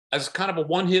 as kind of a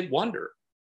one-hit wonder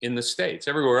in the States.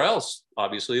 Everywhere else,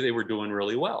 obviously, they were doing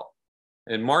really well.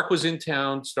 And Mark was in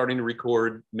town starting to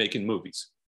record, making movies.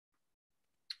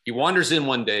 He wanders in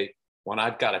one day when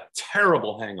I've got a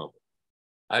terrible hangover.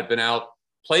 I'd been out,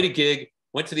 played a gig,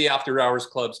 went to the after hours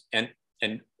clubs, and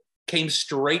came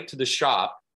straight to the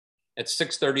shop at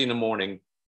 6:30 in the morning,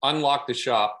 unlocked the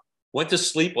shop, went to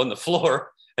sleep on the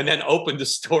floor, and then opened the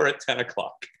store at 10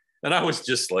 o'clock. And I was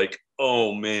just like,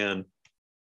 oh man.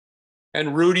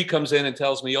 And Rudy comes in and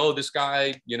tells me, oh, this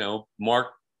guy, Mark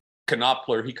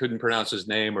Knopfler, he couldn't pronounce his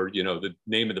nname or, the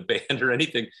name of the band or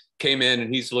anything, came in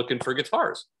and he's looking for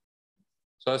guitars.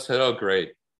 So I said, oh,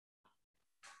 great.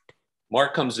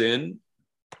 Mark comes in,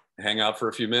 hang out for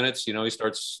a few minutes. You know, he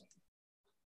starts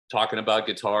talking about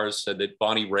guitars, said that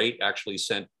Bonnie Raitt actually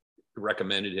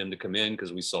recommended him to come in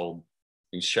because we sold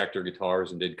these Schecter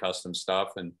guitars and did custom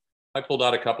stuff. And I pulled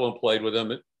out a couple and played with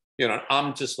them. You know,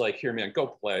 I'm just like, here, man, go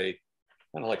play.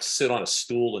 Kind of like sit on a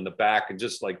stool in the back and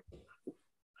just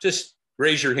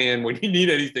raise your hand when you need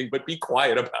anything, but be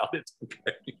quiet about it.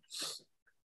 Okay.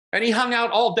 And he hung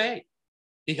out all day.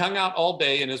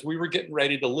 And as we were getting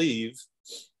ready to leave,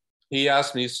 he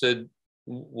asked me, he said,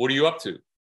 what are you up to?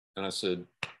 And I said,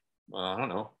 I don't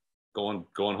know, going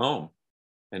home.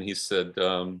 And he said,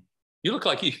 you look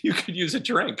like you could use a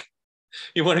drink.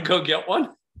 You want to go get one?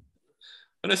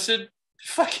 And I said,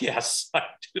 fuck yes, I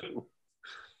do.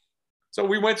 So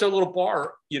we went to a little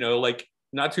bar, you know, like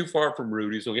not too far from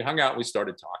Rudy's. So we hung out, we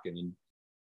started talking. And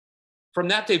from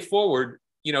that day forward,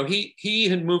 you know, he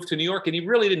had moved to New York and he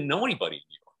really didn't know anybody in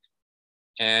New York.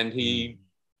 And he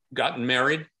gotten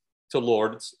married to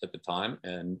Lourdes at the time,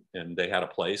 and they had a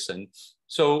place. And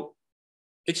so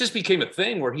it just became a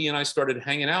thing where he and I started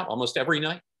hanging out almost every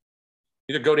night.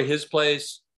 Either go to his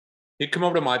place, he'd come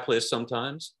over to my place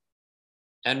sometimes,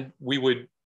 and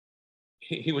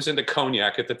he was into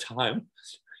cognac at the time.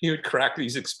 He would crack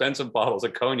these expensive bottles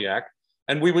of cognac,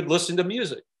 and we would listen to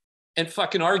music and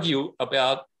fucking argue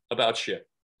about shit.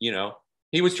 You know,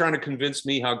 he was trying to convince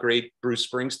me how great Bruce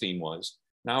Springsteen was.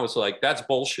 And I was like, that's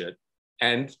bullshit.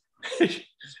 And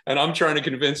and I'm trying to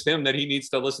convince him that he needs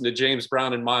to listen to James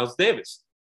Brown and Miles Davis.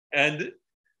 And,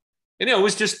 you know, it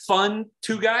was just fun,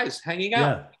 two guys hanging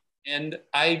out. Yeah. And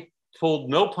I pulled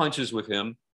no punches with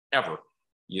him ever.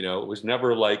 You know, it was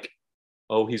never like,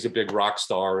 oh, he's a big rock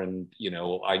star and, you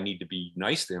know, I need to be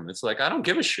nice to him. It's like, I don't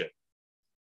give a shit.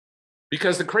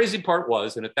 Because the crazy part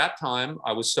was, and at that time,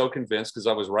 I was so convinced because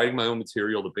I was writing my own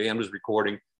material, the band was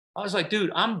recording. I was like,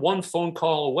 dude, I'm one phone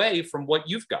call away from what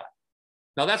you've got.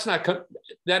 Now,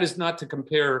 that is not to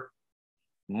compare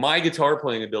my guitar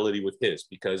playing ability with his,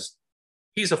 because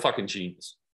he's a fucking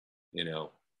genius, you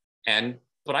know.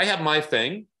 But I have my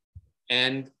thing,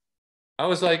 and I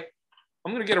was like,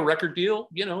 I'm going to get a record deal.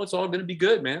 You know, it's all going to be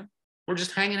good, man. We're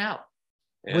just hanging out.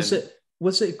 And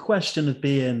was it a question of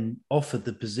being offered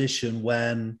the position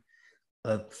when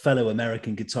a fellow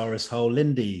American guitarist, Hal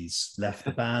Lindes, left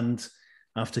the band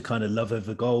after kind of Love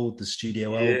Over Gold, the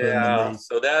studio album?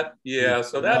 So that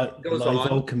goes on.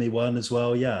 Live Alchemy one as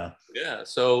well, yeah. Yeah,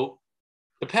 so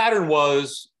the pattern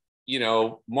was, you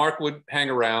know, Mark would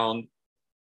hang around.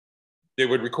 They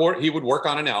would record, he would work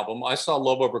on an album. I saw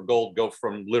Love Over Gold go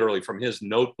literally from his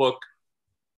notebook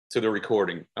to the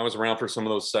recording. I was around for some of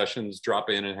those sessions,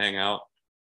 drop in and hang out.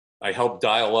 I helped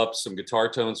dial up some guitar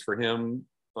tones for him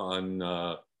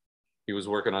he was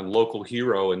working on Local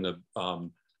Hero and the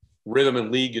rhythm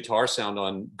and lead guitar sound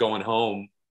on Going Home.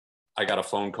 I got a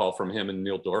phone call from him and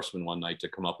Neil Dorsman one night to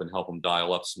come up and help him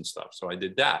dial up some stuff. So I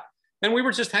did that. And we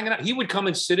were just hanging out. He would come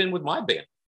and sit in with my band,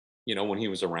 you know, when he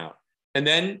was around. And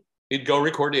then he'd go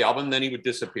record the album, and then he would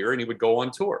disappear and he would go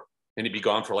on tour. And he'd be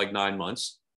gone for like 9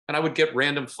 months. And I would get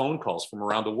random phone calls from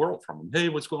around the world from him. Hey,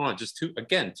 what's going on? Just two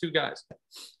guys.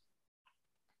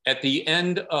 At the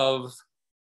end of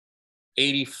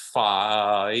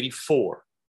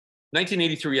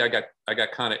 1983, I got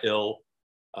kind of ill,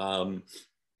 a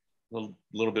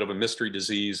little bit of a mystery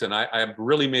disease. And I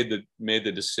really made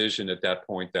the decision at that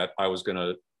point that I was going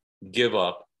to give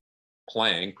up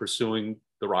playing, pursuing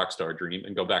the rock star dream,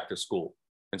 and go back to school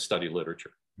and study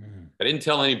literature. I didn't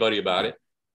tell anybody about it,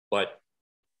 but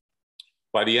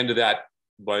by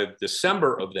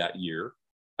December of that year,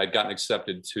 I'd gotten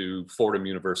accepted to Fordham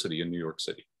University in New York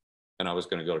City. And I was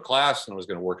going to go to class and I was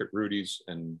going to work at Rudy's,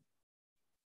 and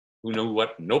who knew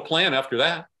what, no plan after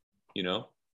that, you know.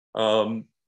 And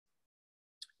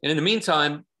in the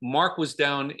meantime, Mark was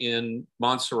down in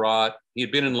Montserrat. He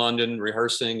had been in London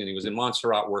rehearsing, and he was in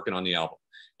Montserrat working on the album.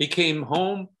 He came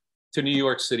home to New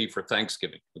York City for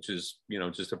Thanksgiving, which is, you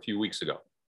know, just a few weeks ago.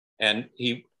 And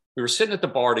we were sitting at the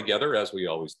bar together, as we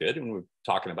always did, and we were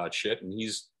talking about shit. And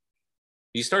he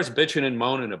starts bitching and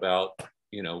moaning about,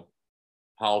 you know,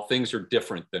 how things are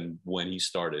different than when he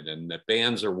started, and that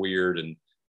bands are weird. And,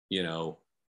 you know,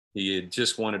 he had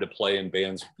just wanted to play in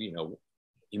bands, you know,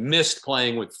 he missed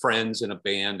playing with friends in a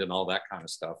band and all that kind of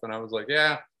stuff. And I was like,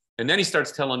 yeah. And then he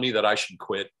starts telling me that I should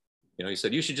quit. You know, he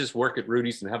said, you should just work at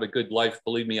Rudy's and have a good life.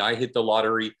 Believe me, I hit the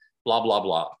lottery, blah, blah,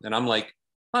 blah. And I'm like,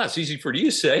 oh, it's easy for you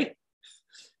to say.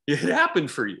 It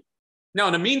happened for you. Now,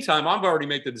 in the meantime, I've already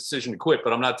made the decision to quit,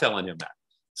 but I'm not telling him that.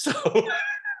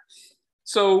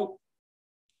 So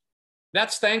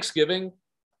that's Thanksgiving.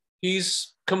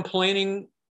 He's complaining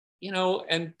you know,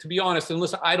 and to be honest, and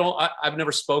listen, I've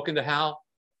never spoken to Hal.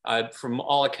 From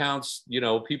all accounts, you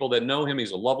know, people that know him,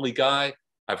 he's a lovely guy.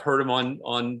 I've heard him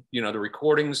on you know, the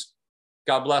recordings.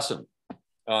 God bless him.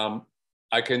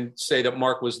 I can say that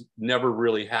Mark was never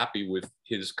really happy with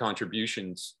his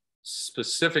contributions,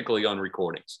 specifically on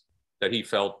recordings, that he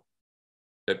felt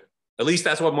that, at least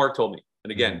that's what Mark told me.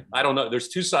 And again, I don't know, there's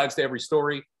two sides to every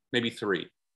story, maybe three,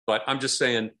 but I'm just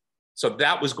saying, so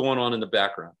that was going on in the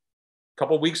background. A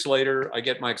couple of weeks later, I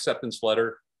get my acceptance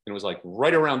letter, and it was like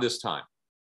right around this time,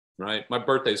 right? My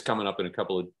birthday's coming up in a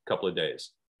couple of days.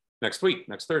 Next week,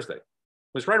 next Thursday. It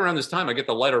was right around this time I get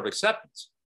the letter of acceptance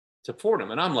to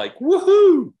Fordham, and I'm like,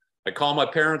 woohoo! I call my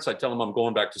parents, I tell them I'm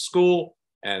going back to school,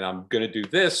 and I'm gonna do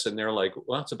this, and they're like,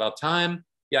 well, it's about time,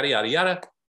 yada, yada, yada.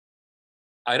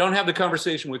 I don't have the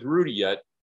conversation with Rudy yet,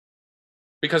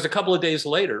 because a couple of days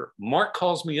later, Mark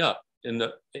calls me up,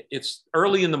 it's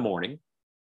early in the morning.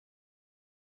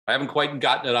 I haven't quite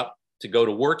gotten it up to go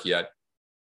to work yet.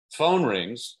 Phone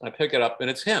rings, I pick it up,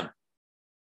 and it's him.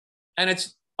 And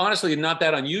it's honestly not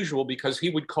that unusual, because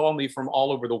he would call me from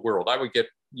all over the world. I would get,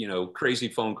 you know, crazy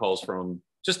phone calls from him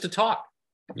just to talk,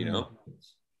 you know.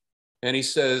 And he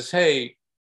says, hey,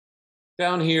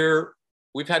 down here,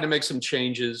 we've had to make some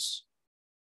changes.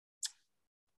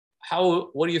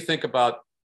 What do you think about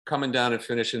coming down and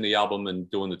finishing the album and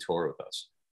doing the tour with us?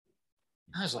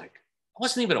 I was like, I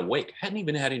wasn't even awake. I hadn't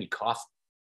even had any coffee.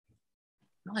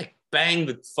 I like banged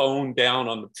the phone down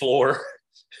on the floor.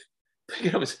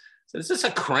 I was, is this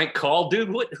a crank call,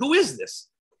 dude? Who is this?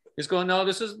 He's going, no,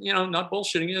 this is, you know, not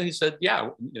bullshitting you. He said, yeah,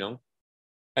 you know.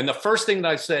 And the first thing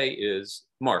that I say is,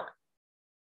 Mark,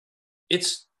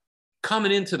 it's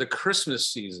coming into the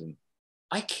Christmas season.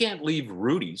 I can't leave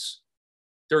Rudy's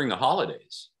during the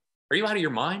holidays. Are you out of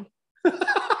your mind?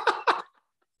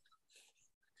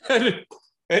 and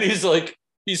he's like,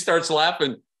 he starts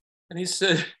laughing. And he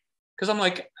said, because I'm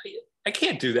like, I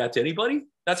can't do that to anybody.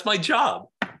 That's my job.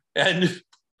 And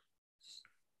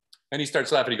he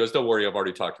starts laughing. He goes, don't worry, I've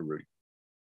already talked to Rudy.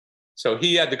 So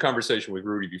he had the conversation with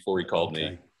Rudy before he called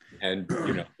me. And,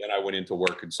 you know, then I went into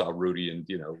work and saw Rudy, and,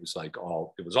 you know, it was like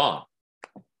it was on.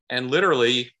 And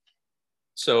literally,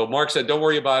 so Mark said, don't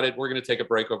worry about it. We're going to take a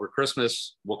break over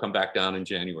Christmas. We'll come back down in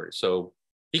January. So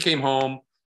he came home.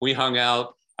 We hung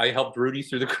out. I helped Rudy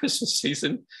through the Christmas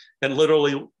season, and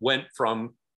literally went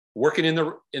from working in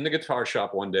the guitar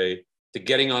shop one day to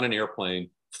getting on an airplane,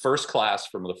 first class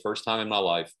for the first time in my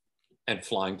life, and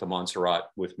flying to Montserrat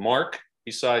with Mark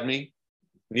beside me,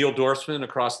 Neil Dorsman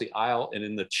across the aisle, and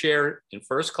in the chair in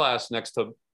first class next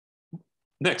to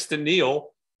Neil,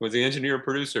 who was the engineer and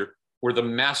producer, were the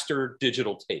master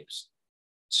digital tapes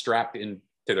strapped into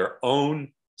their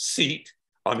own seat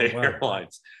on the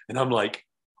airlines. And I'm like,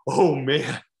 oh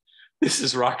man, this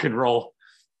is rock and roll.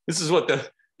 This is what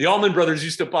the Allman Brothers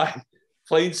used to buy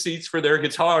plane seats for their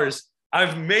guitars.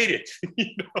 I've made it,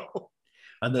 you know.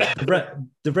 And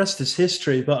the rest is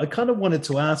history. But I kind of wanted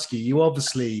to ask you, you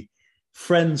obviously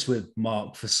friends with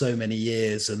Mark for so many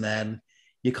years, and then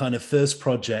your kind of first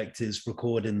project is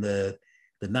recording the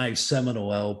now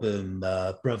seminal album,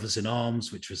 Brothers in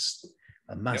Arms, which was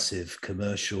a massive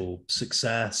commercial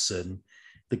success, and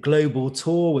the global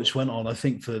tour, which went on, I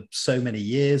think, for so many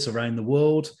years around the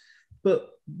world. But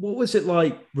what was it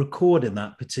like recording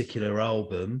that particular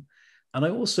album? And I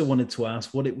also wanted to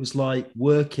ask what it was like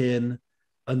working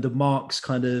under Mark's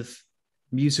kind of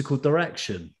musical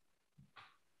direction.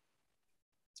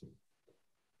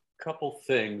 Couple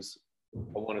things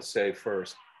I want to say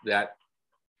first, that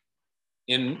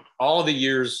in all the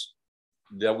years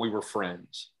that we were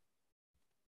friends,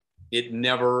 it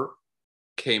never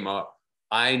came up.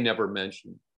 I never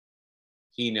mentioned,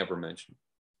 he never mentioned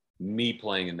me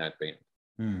playing in that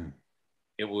band.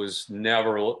 It was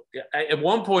never, at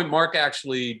one point, Mark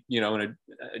actually, you know, in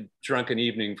a drunken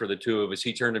evening for the two of us,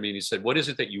 he turned to me and he said, what is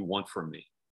it that you want from me?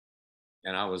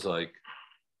 And I was like,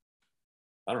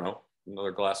 I don't know,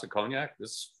 another glass of cognac.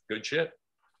 This is good shit.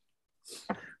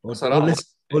 Or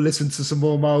listen to some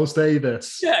more Miles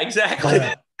Davis. Yeah, exactly.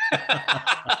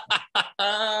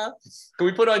 Can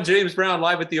we put on James Brown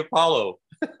Live at the Apollo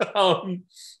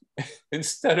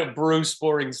instead of Bruce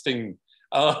Springsteen?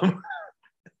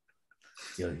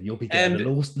 You'll be getting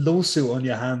a lawsuit on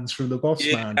your hands from the boss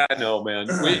man. Yeah, I know, man.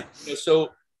 I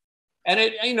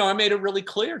made it really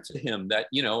clear to him that,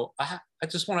 you know,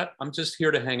 I'm just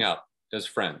here to hang out as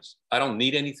friends. I don't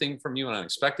need anything from you, and I don't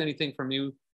expect anything from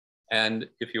you. And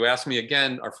if you ask me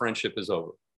again, our friendship is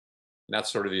over. And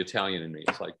that's sort of the Italian in me.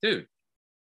 It's like, dude,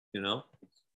 you know?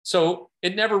 So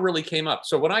it never really came up.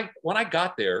 So when I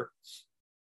got there,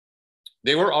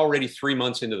 they were already 3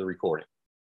 months into the recording.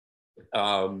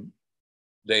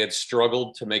 they had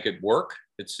struggled to make it work,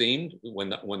 it seemed,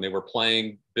 when they were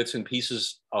playing bits and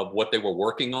pieces of what they were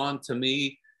working on. To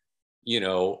me, you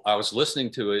know, I was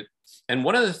listening to it. And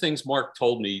one of the things Mark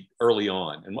told me early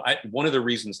on, and one of the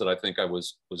reasons that I think I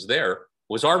was there,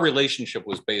 was our relationship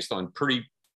was based on pretty,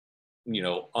 you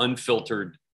know,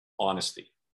 unfiltered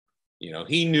honesty. You know,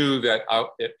 he knew that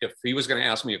if he was going to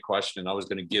ask me a question, I was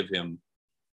going to give him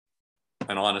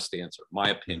an honest answer, my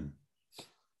opinion.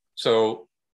 So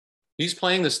he's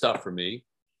playing this stuff for me,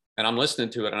 and I'm listening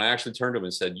to it, and I actually turned to him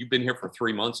and said, "You've been here for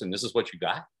 3 months, and this is what you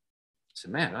got?" I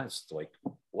said, "Man, I was like,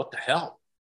 what the hell?"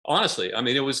 Honestly, I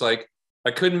mean, it was like, I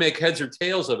couldn't make heads or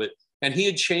tails of it. And he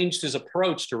had changed his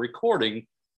approach to recording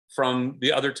from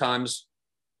the other times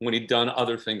when he'd done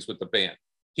other things with the band.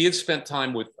 He had spent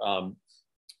time with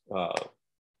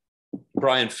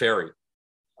Brian Ferry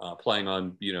playing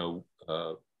on, you know,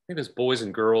 I think it's Boys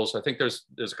and Girls. I think there's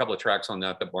a couple of tracks on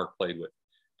that Mark played with.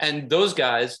 And those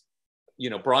guys,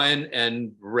 you know, Brian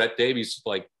and Rhett Davies,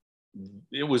 like,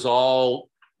 it was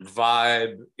all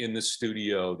vibe in the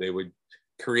studio. They would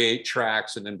create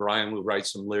tracks, and then Brian would write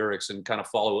some lyrics and kind of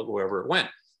follow it wherever it went.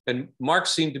 And Mark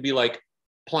seemed to be like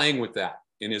playing with that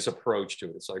in his approach to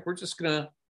it. It's like,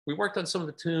 we worked on some of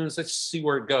the tunes, let's see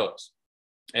where it goes.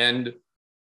 And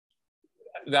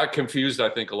that confused, I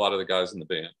think, a lot of the guys in the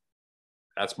band.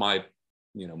 That's my,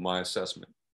 you know, my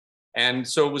assessment. And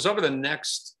so it was over the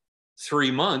next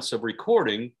 3 months of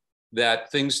recording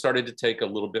that things started to take a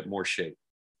little bit more shape.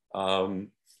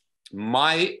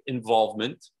 My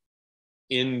involvement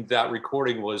in that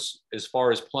recording was, as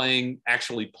far as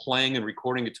actually playing and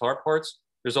recording guitar parts,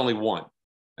 there's only one,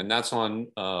 and that's on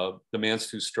The Man's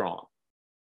Too Strong.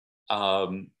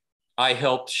 I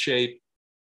helped shape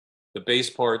the bass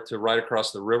part to Right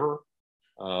Across the River,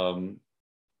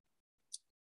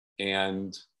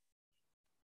 and,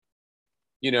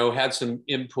 you know, had some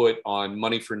input on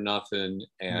Money for Nothing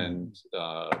and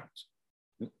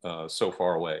So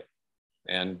Far Away.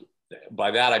 And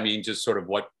by that, I mean just sort of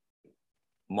what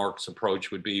Mark's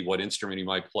approach would be, what instrument he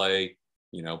might play,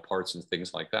 you know, parts and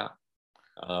things like that.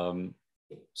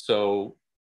 So,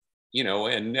 you know,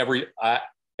 and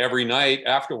every night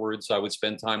afterwards, I would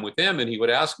spend time with him, and he would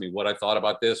ask me what I thought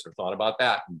about this or thought about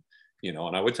that. And, you know,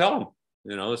 and I would tell him,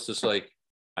 you know, it's just like,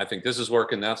 I think this is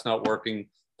working, that's not working.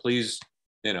 Please,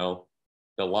 you know,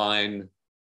 the line,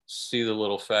 see the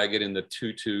little faggot in the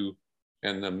tutu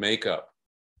and the makeup.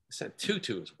 I said,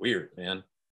 tutu is weird, man.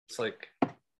 It's like,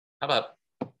 how about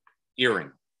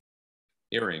earring?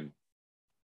 Earring.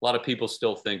 A lot of people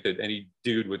still think that any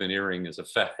dude with an earring is a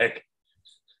fag.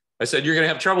 I said, you're going to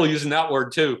have trouble using that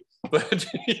word too. But,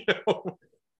 you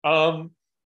know,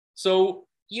 so,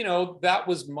 you know, that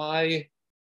was my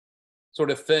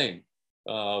sort of thing.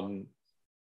 I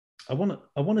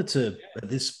wanted to, at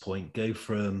this point, go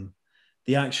from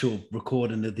the actual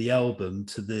recording of the album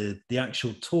to the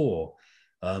actual tour,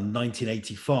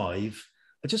 1985.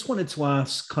 I just wanted to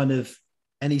ask kind of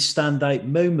any standout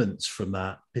moments from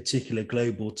that particular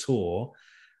global tour,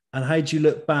 and how do you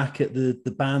look back at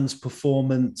the band's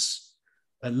performance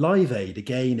at Live Aid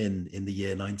again in the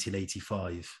year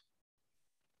 1985?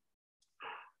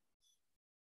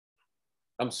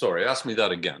 I'm sorry, ask me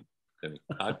that again.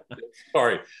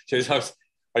 Sorry,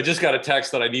 I just got a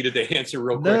text that I needed to answer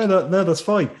real quick. No, that's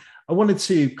fine. I wanted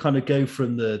to kind of go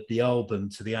from the album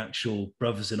to the actual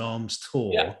Brothers in Arms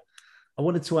tour. Yeah. I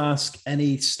wanted to ask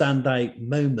any standout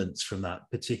moments from that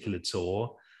particular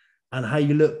tour and how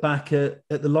you look back at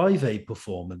the Live Aid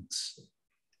performance.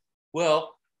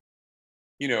 Well,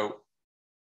 you know,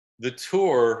 the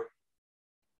tour,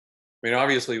 I mean,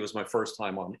 obviously it was my first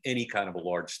time on any kind of a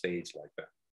large stage like that,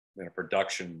 in a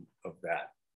production of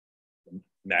that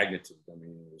magnitude. I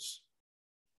mean, it was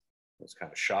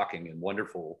kind of shocking and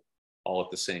wonderful all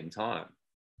at the same time.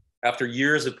 After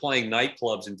years of playing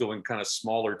nightclubs and doing kind of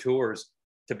smaller tours,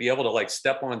 to be able to like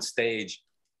step on stage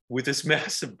with this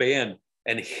massive band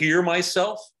and hear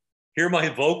myself, hear my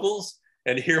vocals,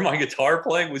 and hear my guitar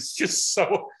playing was just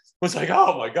was like,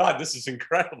 oh my God, this is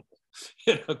incredible,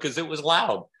 you know, because it was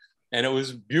loud and it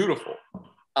was beautiful.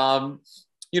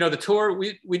 You know, the tour,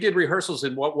 we did rehearsals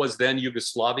in what was then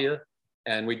Yugoslavia,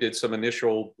 and we did some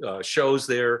initial shows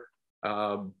there.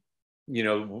 You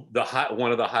know,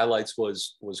 one of the highlights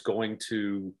was going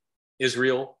to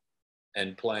Israel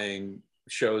and playing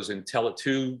shows in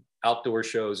two outdoor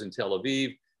shows in Tel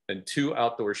Aviv and 2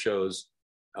 outdoor shows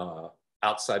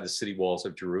outside the city walls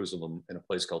of Jerusalem in a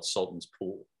place called Sultan's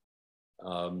Pool.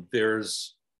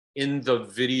 There's, in the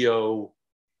video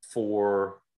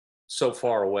for So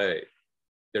Far Away,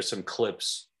 there's some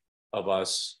clips of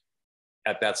us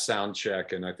at that sound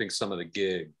check and I think some of the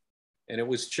gig. And it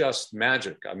was just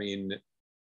magic. I mean,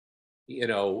 you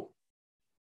know,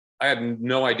 I had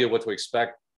no idea what to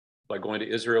expect by going to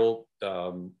Israel.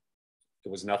 It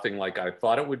was nothing like I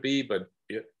thought it would be, but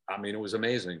it was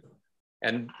amazing.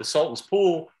 And the Sultan's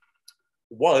pool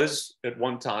was at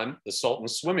one time the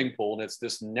Sultan's swimming pool, and it's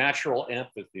this natural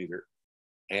amphitheater.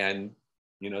 And,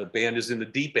 you know, the band is in the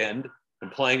deep end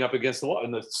and playing up against the wall,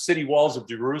 and the city walls of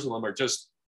Jerusalem are just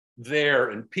there,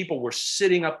 and people were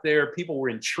sitting up there, people were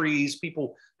in trees,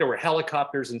 there were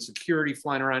helicopters and security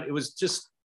flying around. It was just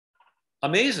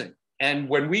amazing. And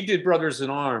when we did Brothers in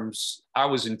Arms, I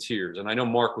was in tears, and I know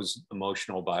Mark was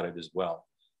emotional about it as well.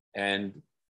 And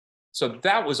so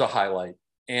that was a highlight.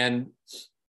 And,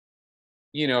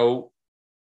 you know,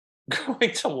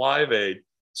 going to Live Aid.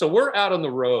 So we're out on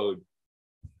the road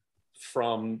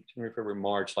from January, February,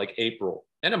 March, like April,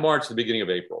 end of March, the beginning of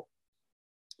April.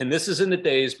 And this is in the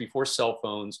days before cell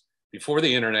phones, before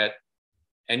the internet.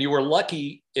 And you were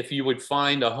lucky if you would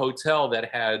find a hotel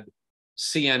that had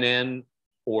CNN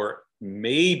or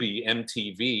maybe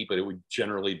MTV, but it would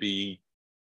generally be,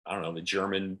 I don't know, the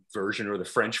German version or the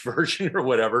French version or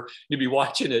whatever. You'd be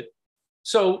watching it.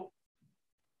 So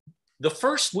the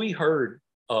first we heard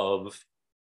of,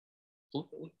 at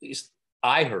least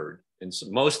I heard, and so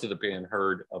most of the band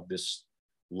heard of this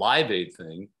Live Aid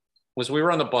thing, was we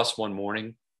were on the bus one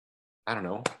morning, I don't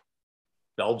know,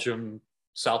 Belgium,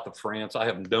 south of France. I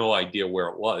have no idea where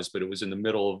it was, but it was in the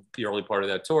middle of the early part of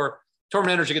that tour. Tour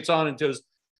manager gets on and goes,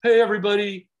 "Hey,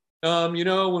 everybody, you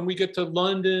know, when we get to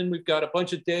London, we've got a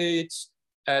bunch of dates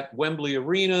at Wembley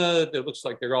Arena. It looks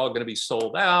like they're all going to be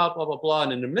sold out, blah, blah, blah."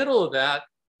 And in the middle of that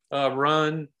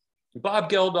run,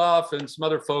 Bob Geldof and some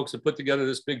other folks have put together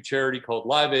this big charity called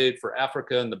Live Aid for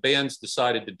Africa, and the band's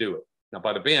decided to do it. Now,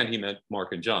 by the band, he meant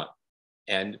Mark and John.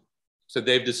 And so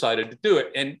they've decided to do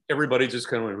it. And everybody just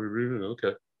kind of went,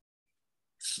 okay.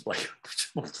 Like,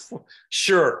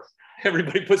 sure.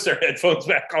 Everybody puts their headphones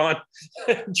back on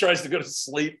and tries to go to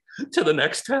sleep to the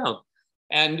next town.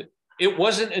 And it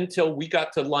wasn't until we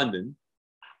got to London,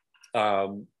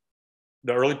 the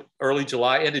early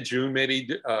July, end of June, maybe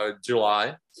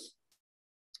July.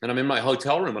 And I'm in my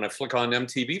hotel room and I flick on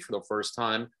MTV for the first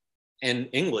time in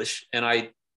English. And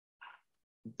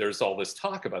there's all this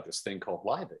talk about this thing called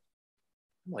Live Aid.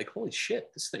 I'm like, holy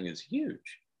shit, this thing is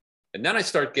huge. And then I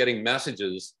start getting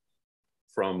messages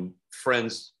from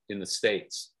friends in the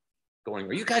States going,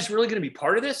 "Are you guys really going to be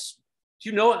part of this? Do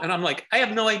you know it?" And I'm like, I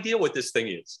have no idea what this thing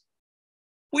is.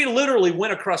 We literally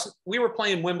went across, we were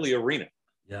playing Wembley Arena.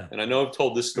 Yeah. And I know I've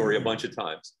told this story a bunch of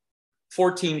times.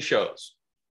 14 shows,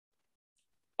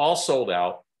 all sold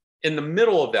out. In the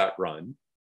middle of that run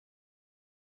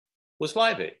was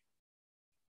Live Aid.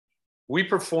 We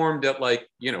performed at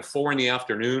 4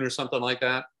 p.m. or something like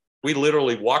that. We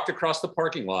literally walked across the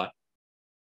parking lot,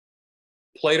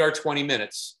 played our 20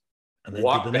 minutes, and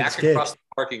walked back across the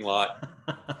parking lot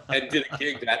and did a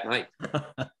gig that night.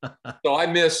 So I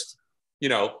missed,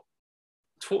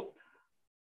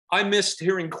 I missed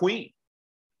hearing Queen.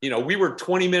 We were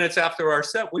 20 minutes after our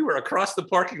set. We were across the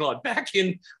parking lot back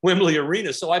in Wembley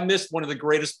Arena. So I missed one of the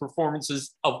greatest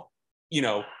performances of,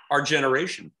 our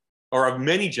generation, or of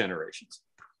many generations.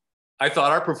 I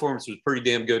thought our performance was pretty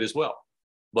damn good as well.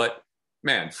 But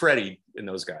man, Freddie and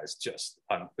those guys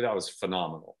that was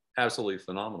phenomenal, absolutely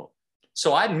phenomenal.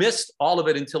 So I missed all of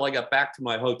it until I got back to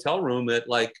my hotel room at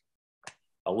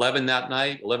 11 that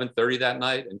night, 11:30 that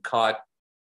night, and caught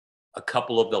a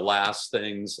couple of the last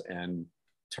things and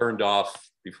turned off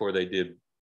before they did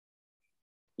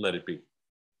Let It Be.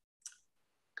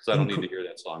 Because I don't need to hear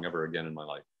that song ever again in my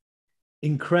life.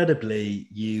 Incredibly,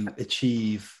 you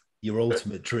achieve your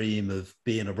ultimate dream of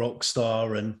being a rock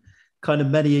star, and kind of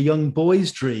many a young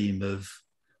boy's dream of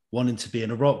wanting to be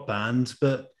in a rock band.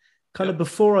 But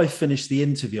before I finish the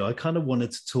interview, I kind of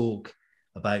wanted to talk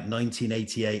about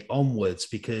 1988 onwards,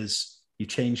 because you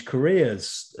changed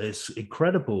careers. It's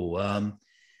incredible.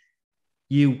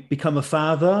 You become a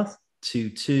father to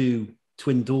 2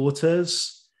 twin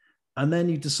daughters, and then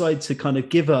you decide to kind of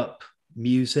give up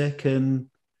music and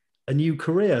a new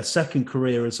career, second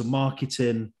career as a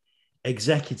marketing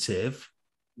executive.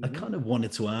 Mm-hmm. I kind of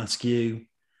wanted to ask you,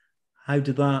 how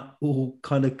did that all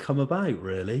kind of come about,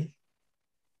 really?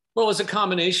 Well, it's a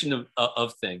combination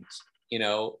of things.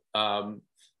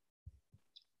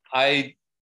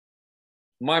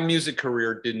 My music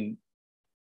career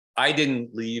I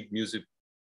didn't leave music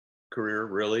career,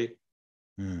 really.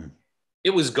 It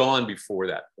was gone before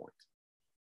that point.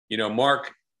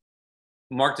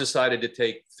 Mark decided to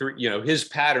take his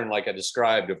pattern, like I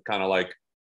described, of kind of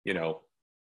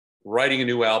writing a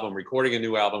new album, recording a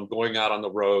new album, going out on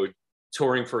the road,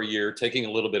 touring for a year, taking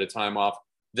a little bit of time off.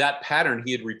 That pattern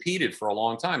he had repeated for a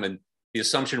long time. And the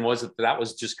assumption was that that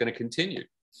was just going to continue,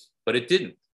 but it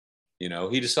didn't. You know,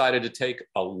 he decided to take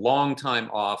a long time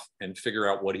off and figure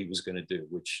out what he was going to do,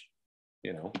 which,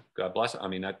 you know, God bless him. I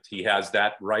mean, he has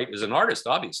that right as an artist,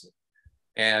 obviously.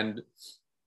 And,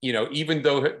 you know, even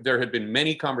though there had been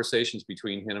many conversations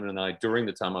between him and I during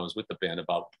the time I was with the band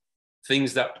about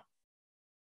things that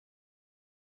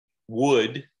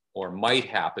would or might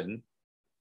happen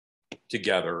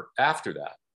together after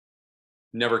that,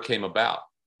 never came about.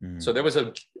 So there was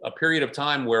a period of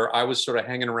time where I was sort of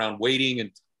hanging around waiting and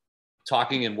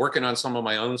talking and working on some of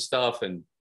my own stuff and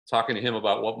talking to him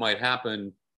about what might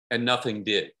happen, and nothing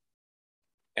did.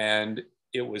 And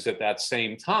it was at that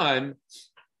same time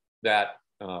that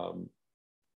I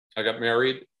got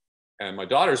married and my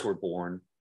daughters were born.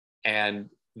 And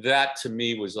that to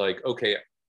me was like, okay.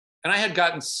 And I had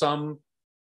gotten some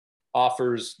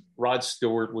offers. Rod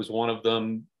Stewart was one of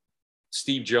them.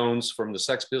 Steve Jones from the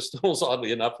Sex Pistols,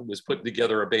 oddly enough, was putting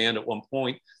together a band at one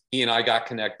point. He and I got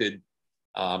connected.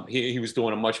 He was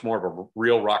doing a much more of a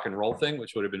real rock and roll thing,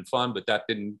 which would have been fun, but that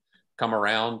didn't come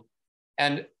around.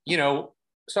 And, you know,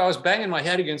 so I was banging my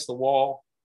head against the wall.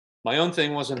 My own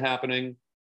thing wasn't happening.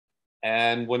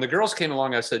 And when the girls came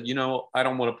along, I said, you know, I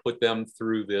don't want to put them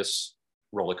through this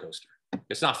roller coaster.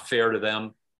 It's not fair to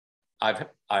them. I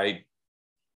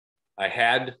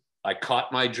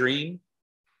caught my dream.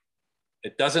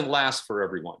 It doesn't last for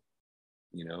everyone.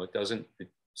 You know, it doesn't.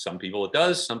 Some people it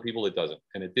does, some people it doesn't.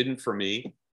 And it didn't for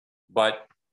me, but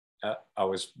I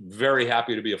was very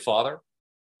happy to be a father.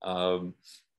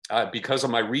 Because of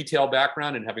my retail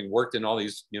background and having worked in all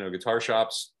these, you know, guitar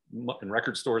shops and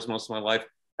record stores most of my life,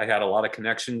 I had a lot of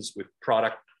connections with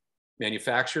product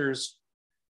manufacturers.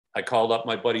 I called up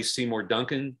my buddy Seymour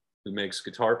Duncan, who makes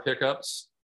guitar pickups,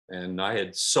 and I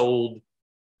had sold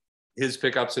his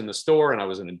pickups in the store, and I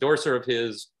was an endorser of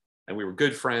his, and we were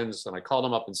good friends. And I called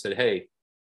him up and said, hey,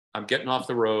 I'm getting off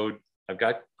the road. I've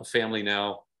got a family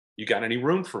now. You got any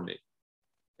room for me?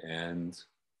 And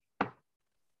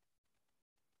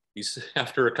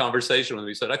after a conversation with him,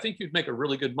 he said, I think you'd make a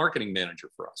really good marketing manager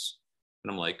for us.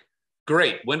 And I'm like,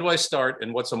 great. When do I start?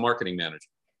 And what's a marketing manager?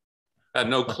 I had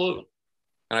no clue.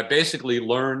 And I basically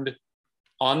learned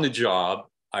on the job.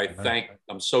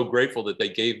 I'm so grateful that they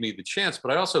gave me the chance,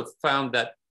 but I also found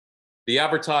that the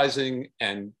advertising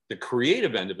and the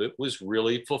creative end of it was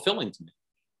really fulfilling to me.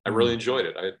 I really enjoyed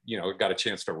it. I, you know, got a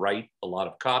chance to write a lot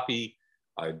of copy.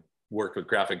 I worked with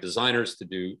graphic designers to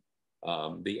do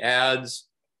the ads.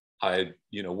 I,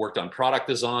 you know, worked on product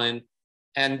design,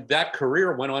 and that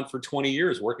career went on for 20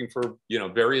 years, working for, you know,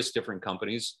 various different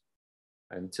companies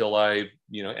until I,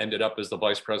 you know, ended up as the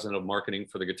vice president of marketing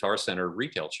for the Guitar Center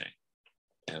retail chain.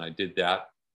 And I did that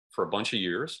for a bunch of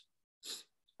years.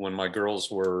 When my girls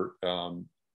were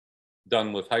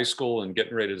done with high school and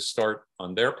getting ready to start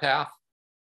on their path,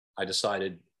 I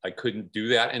decided I couldn't do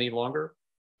that any longer,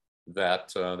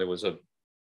 that there was a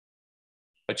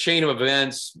chain of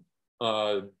events.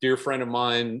 A dear friend of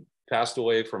mine passed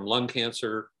away from lung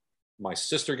cancer. My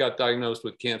sister got diagnosed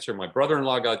with cancer. My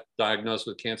brother-in-law got diagnosed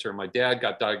with cancer. And my dad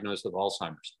got diagnosed with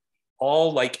Alzheimer's,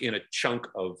 all like in a chunk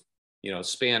of, you know,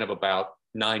 span of about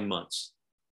 9 months.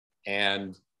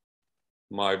 And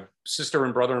my sister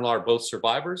and brother-in-law are both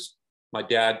survivors. My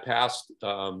dad passed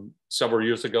several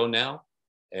years ago now.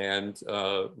 And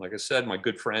like I said, my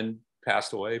good friend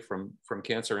passed away from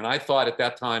cancer. And I thought at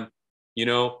that time, you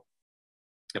know,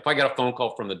 if I get a phone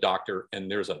call from the doctor and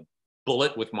there's a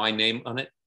bullet with my name on it,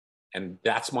 and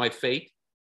that's my fate,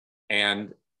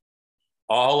 and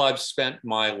all I've spent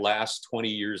my last 20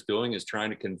 years doing is trying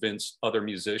to convince other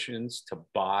musicians to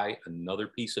buy another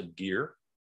piece of gear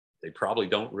they probably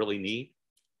don't really need,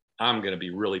 I'm going to be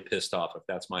really pissed off if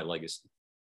that's my legacy.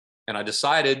 And I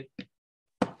decided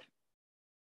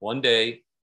one day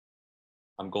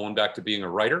I'm going back to being a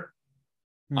writer.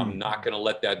 I'm not going to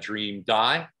let that dream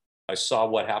die. I saw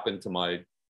what happened to my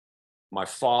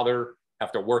father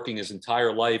after working his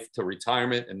entire life to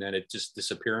retirement and then it just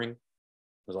disappearing. I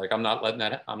was like, I'm not letting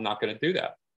that, I'm not going to do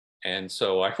that. And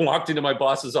so I walked into my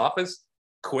boss's office,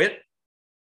 quit,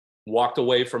 walked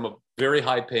away from a very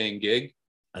high paying gig.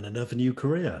 And another new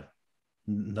career,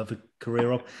 another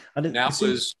career up. And that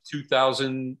was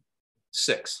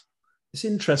 2006. It's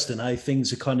interesting how things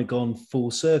have kind of gone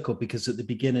full circle, because at the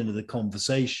beginning of the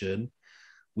conversation,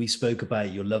 we spoke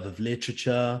about your love of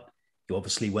literature. You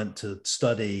obviously went to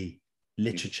study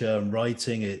literature and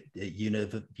writing at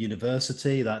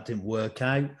university. That didn't work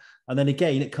out. And then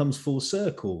again, it comes full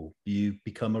circle. You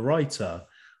become a writer.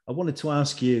 I wanted to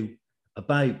ask you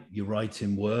about your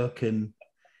writing work and,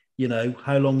 you know,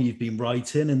 how long you've been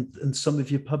writing and some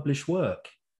of your published work.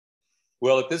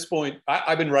 Well, at this point,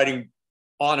 I've been writing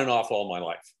on and off all my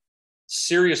life.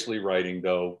 Seriously writing,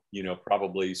 though, you know,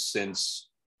 probably since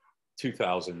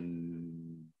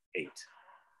 2008,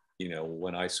 you know,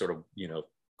 when I sort of, you know,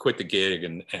 quit the gig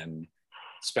and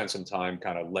spent some time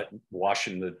kind of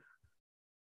washing the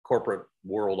corporate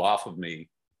world off of me.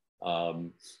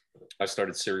 I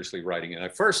started seriously writing, and I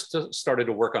first started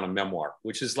to work on a memoir,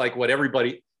 which is like what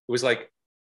everybody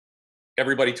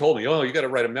told me, oh, you got to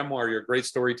write a memoir. You're a great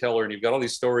storyteller and you've got all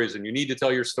these stories and you need to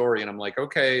tell your story. And I'm like,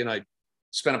 okay. And I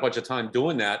spent a bunch of time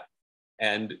doing that.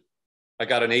 And I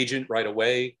got an agent right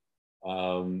away.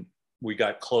 We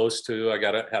got close to,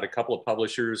 had a couple of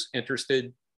publishers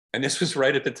interested. And this was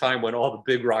right at the time when all the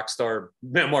big rock star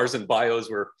memoirs and bios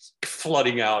were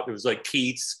flooding out. It was like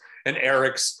Keats and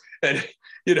Eric's, and,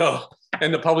 you know,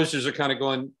 and the publishers are kind of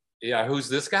going, yeah, who's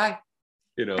this guy?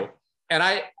 You know, and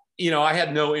I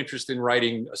had no interest in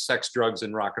writing a sex, drugs,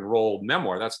 and rock and roll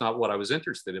memoir. That's not what I was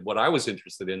interested in. What I was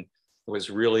interested in was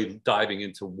really diving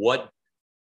into what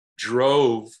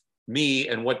drove me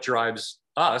and what drives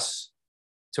us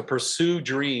to pursue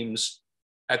dreams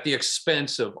at the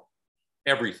expense of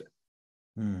everything.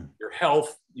 Your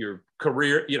health, your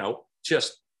career, you know,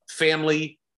 just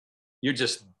family. You're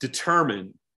just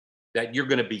determined that you're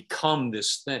going to become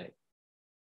this thing,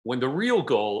 when the real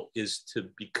goal is to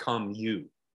become you,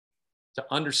 to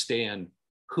understand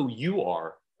who you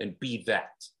are and be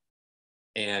that.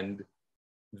 And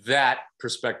that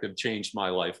perspective changed my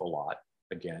life a lot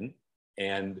again.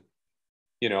 And,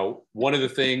 you know, one of the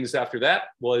things after that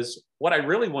was what I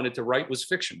really wanted to write was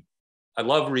fiction. I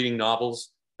love reading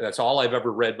novels. That's all I've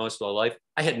ever read most of my life.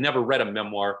 I had never read a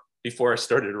memoir before I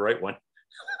started to write one,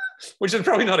 which is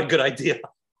probably not a good idea.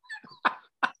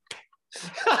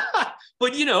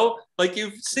 But, you know, like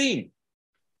you've seen,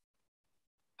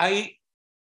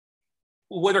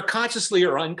 whether consciously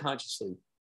or unconsciously,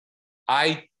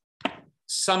 I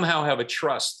somehow have a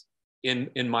trust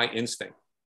in my instinct.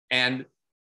 And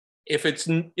if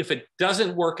it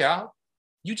doesn't work out,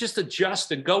 you just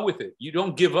adjust and go with it. You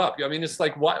don't give up. I mean, it's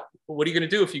like, what are you going to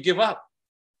do if you give up?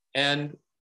 And,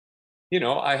 you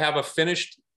know, I have a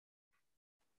finished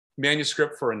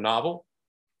manuscript for a novel.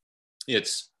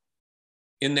 It's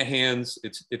in the hands,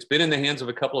 it's been in the hands of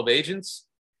a couple of agents,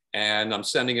 and I'm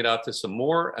sending it out to some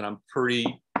more, and I'm pretty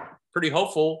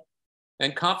hopeful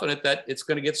and confident that it's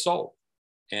going to get sold.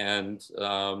 And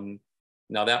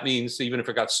now that means even if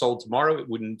it got sold tomorrow, it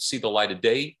wouldn't see the light of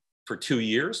day for 2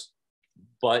 years.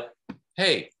 But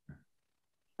hey,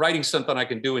 writing something I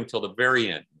can do until the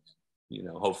very end, you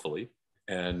know, hopefully.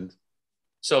 And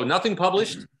so nothing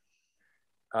published.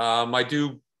 I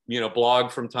do, you know,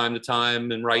 blog from time to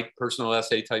time and write personal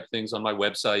essay type things on my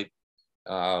website.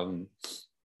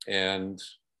 And,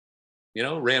 you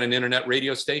know, ran an internet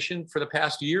radio station for the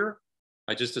past year.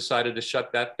 I just decided to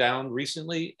shut that down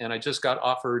recently. And I just got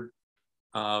offered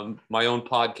my own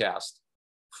podcast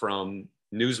from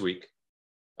Newsweek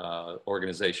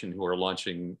organization, who are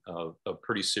launching a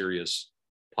pretty serious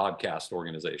podcast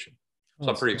organization. So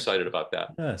I'm pretty excited about that.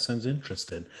 Yeah, sounds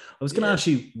interesting. I was going to ask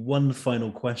you one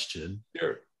final question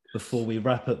before we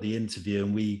wrap up the interview.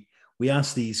 And we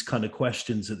ask these kind of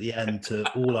questions at the end to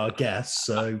all our guests.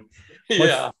 So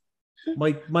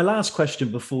my last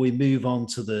question before we move on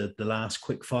to the last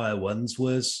quick fire ones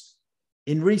was,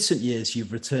 in recent years,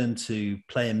 you've returned to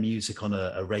playing music on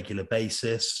a regular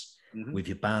basis with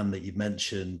your band that you've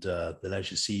mentioned, the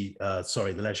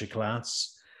Leisure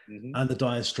Class, and the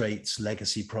Dire Straits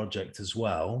Legacy Project as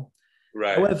well.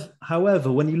 Right.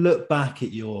 However, when you look back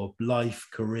at your life,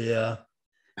 career,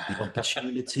 the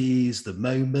opportunities, the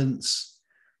moments,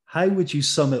 how would you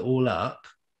sum it all up?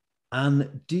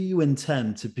 And do you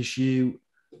intend to pursue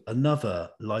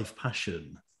another life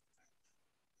passion?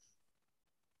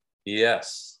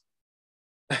 Yes.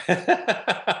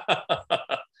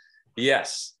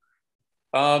 Yes.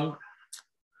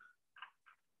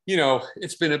 You know,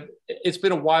 it's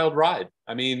been a wild ride.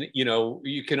 I mean, you know,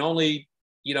 you can only,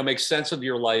 you know, make sense of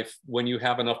your life when you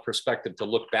have enough perspective to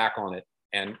look back on it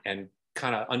and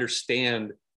kind of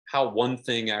understand how one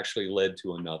thing actually led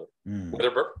to another,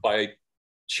 whether by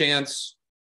chance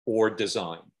or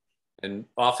design. And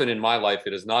often in my life,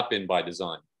 it has not been by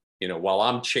design. You know, while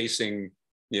I'm chasing,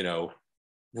 you know,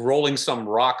 rolling some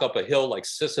rock up a hill like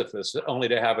Sisyphus, only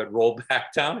to have it roll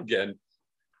back down again,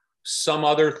 some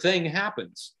other thing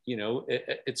happens. You know,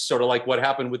 it's sort of like what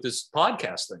happened with this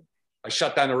podcast thing. I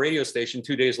shut down the radio station.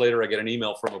 2 days later, I get an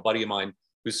email from a buddy of mine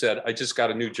who said, I just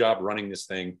got a new job running this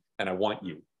thing and I want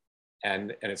you.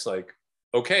 And it's like,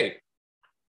 okay,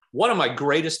 one of my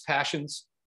greatest passions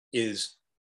is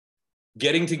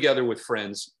getting together with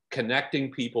friends,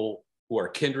 connecting people who are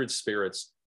kindred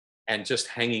spirits, and just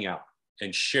hanging out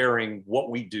and sharing what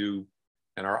we do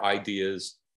and our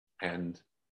ideas, and,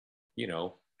 you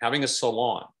know, having a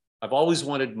salon. I've always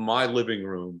wanted my living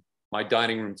room, my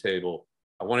dining room table.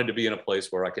 I wanted to be in a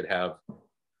place where I could have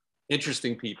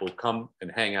interesting people come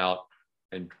and hang out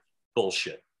and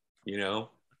bullshit, you know,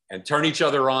 and turn each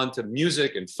other on to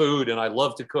music and food. And I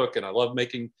love to cook, and I love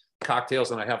making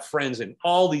cocktails, and I have friends in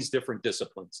all these different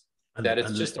disciplines that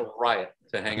it's just a riot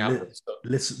to hang out with. So,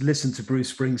 listen to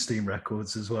Bruce Springsteen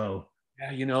records as well.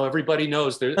 Yeah, you know, everybody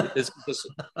knows there's a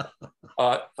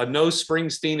no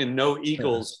Springsteen and no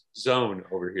Eagles zone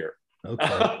over here.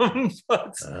 Okay.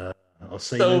 I'll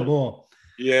say no more.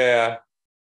 Yeah,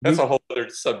 that's a whole other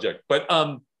subject. But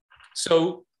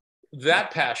so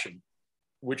that passion,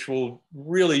 which will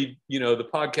really, you know, the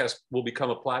podcast will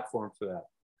become a platform for that.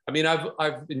 I mean,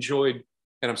 I've enjoyed,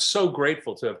 and I'm so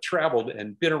grateful to have traveled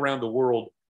and been around the world.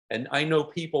 And I know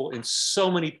people in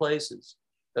so many places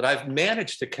that I've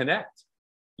managed to connect,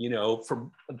 you know,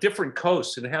 from different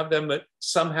coasts, and have them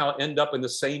somehow end up in the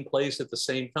same place at the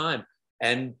same time,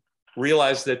 and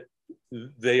realize that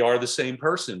they are the same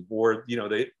person, or, you know,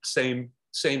 the same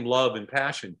love and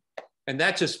passion. And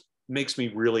that just makes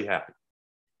me really happy,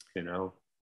 you know.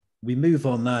 We move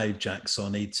on now, Jack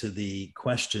Sonni, to the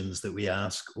questions that we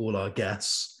ask all our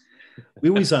guests. We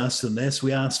always ask them this.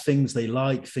 We ask things they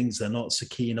like, things they're not so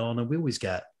keen on, and we always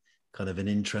get kind of an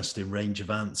interesting range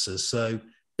of answers. So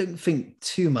don't think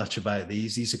too much about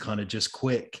these. These are kind of just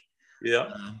quick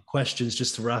questions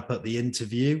just to wrap up the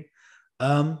interview.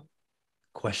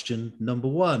 Question number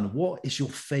one, what is your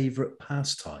favorite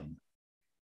pastime?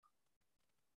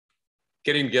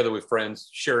 Getting together with friends,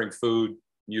 sharing food,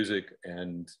 music,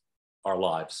 and our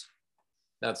lives.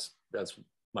 That's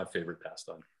my favorite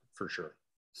pastime, for sure.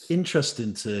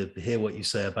 Interesting to hear what you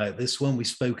say about this one. We've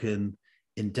spoken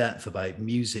in depth about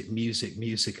music,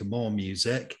 and more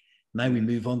music. Now we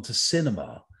move on to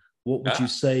cinema. What would you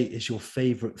say is your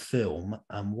favorite film,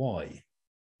 and why?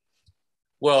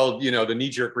 Well, you know, the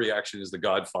knee-jerk reaction is the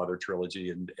Godfather trilogy,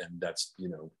 and that's, you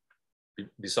know,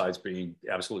 besides being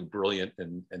absolutely brilliant,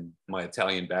 and my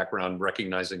Italian background,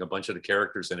 recognizing a bunch of the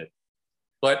characters in it.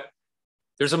 But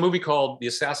there's a movie called The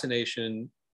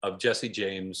Assassination of Jesse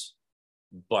James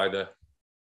by the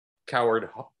coward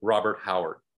Robert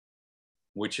Howard,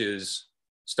 which is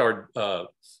starred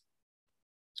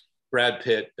Brad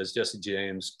Pitt as Jesse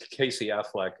James, Casey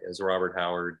Affleck as Robert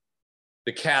Howard.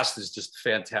 The cast is just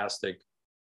fantastic.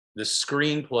 The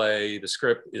screenplay, the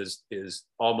script is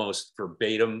almost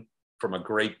verbatim from a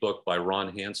great book by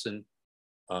Ron Hansen.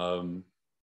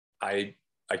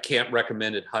 I can't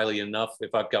recommend it highly enough.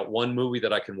 If I've got one movie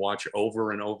that I can watch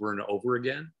over and over and over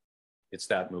again, it's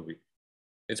that movie.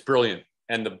 It's brilliant.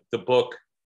 And the book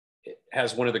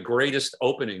has one of the greatest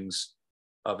openings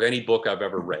of any book I've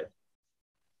ever read.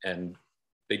 And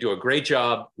they do a great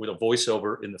job with a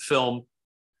voiceover in the film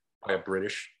by a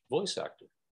British voice actor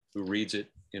who reads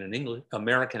it in an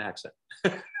American accent.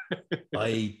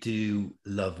 I do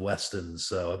love Westerns,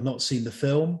 so I've not seen the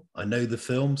film. I know the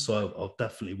film, so I'll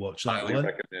definitely watch that Highly one.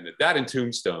 recommend it. That and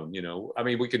Tombstone, you know, I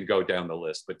mean, we can go down the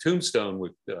list, but Tombstone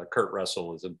with Kurt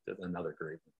Russell is another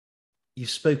great one. You've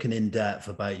spoken in depth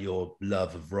about your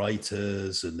love of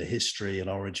writers and the history and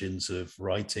origins of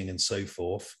writing and so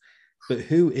forth, but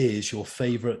who is your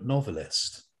favorite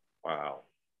novelist? Wow.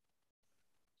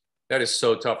 That is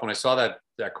so tough. When I saw that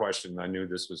question, I knew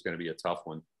this was going to be a tough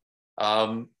one.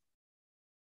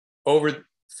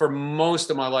 For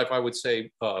most of my life, I would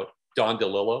say Don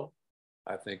DeLillo,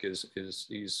 I think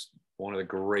he's one of the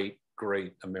great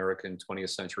 20th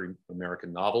century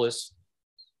American novelists.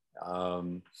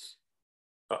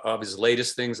 Of his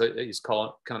latest things, he's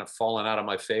kind of fallen out of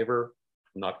my favor.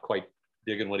 I'm not quite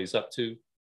digging what he's up to.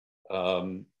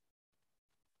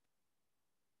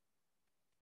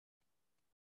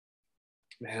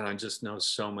 Man, I just know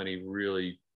so many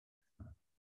really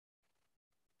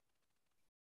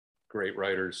great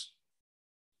writers.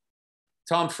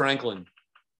 Tom Franklin,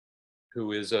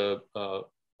 who is a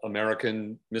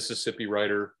American Mississippi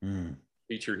writer,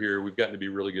 featured here. We've gotten to be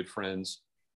really good friends.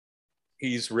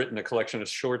 He's written a collection of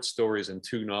short stories and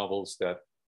 2 novels that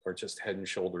are just head and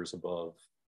shoulders above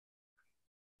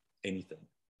anything.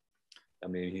 I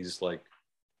mean, he's like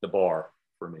the bar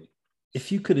for me.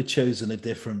 If you could have chosen a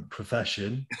different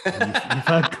profession,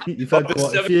 you've had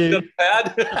quite a few.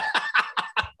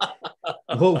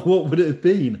 What would it have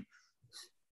been?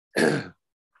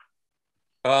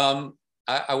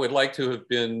 I would like to have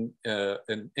been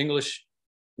an English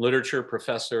literature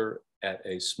professor at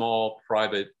a small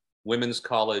private women's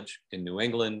college in New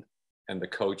England, and the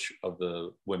coach of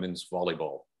the women's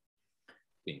volleyball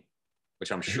team.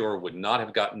 which I'm sure would not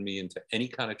have gotten me into any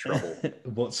kind of trouble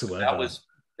whatsoever.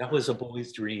 That was a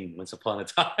boy's dream once upon a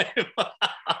time.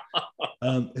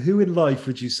 Who in life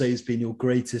would you say has been your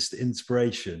greatest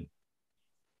inspiration?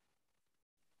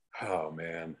 Oh,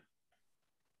 man.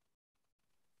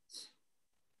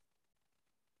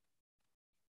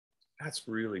 That's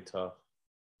really tough.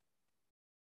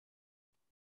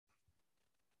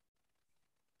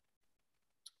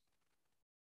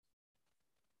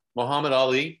 Muhammad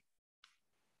Ali.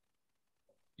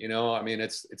 You know, I mean,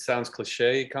 it sounds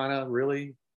cliche, kind of,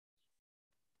 really,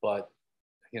 but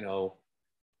you know,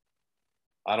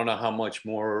 I don't know how much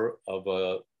more of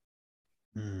a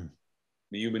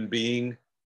human being,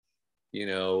 you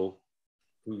know,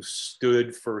 who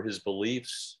stood for his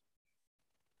beliefs.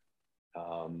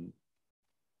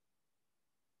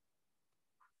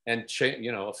 And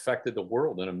you know, affected the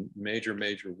world in a major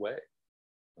way.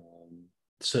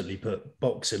 Certainly put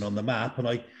boxing on the map.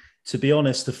 And to be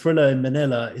honest, the Thriller in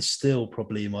Manila is still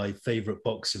probably my favorite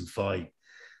boxing fight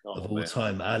of all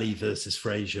time. Ali versus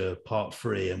Frazier, part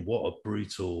 3, and what a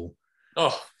brutal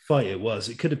fight it was.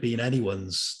 It could have been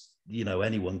anyone's, you know,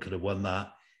 anyone could have won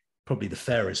that. Probably the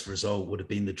fairest result would have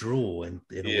been the draw, in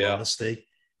all honesty.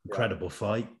 Incredible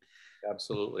fight.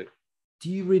 Absolutely. Do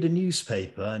you read a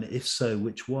newspaper? And if so,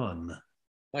 which one?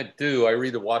 I do. I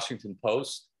read the Washington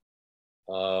Post.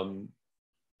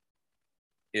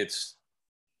 It's,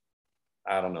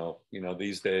 I don't know, you know,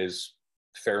 these days,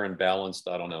 fair and balanced,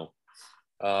 I don't know.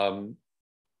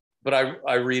 But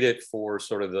I read it for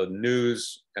sort of the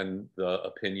news and the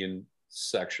opinion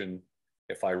section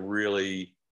if I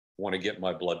really want to get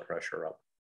my blood pressure up.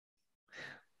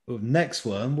 Well, next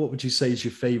one, what would you say is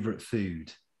your favorite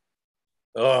food?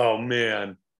 Oh,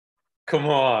 man. Come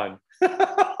on.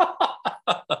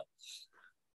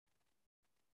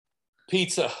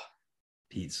 Pizza.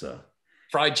 Pizza.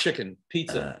 Fried chicken.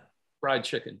 Pizza. Fried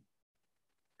chicken.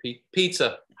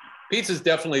 Pizza. Pizza's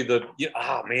definitely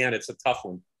man, it's a tough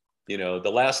one. You know, the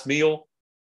last meal,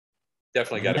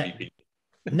 definitely got to be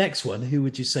pizza. Next one, who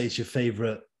would you say is your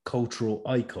favorite cultural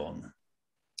icon?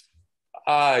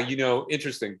 You know,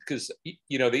 interesting, because,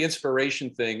 you know, the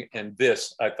inspiration thing and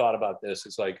this, I thought about this,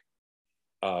 it's like,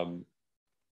 and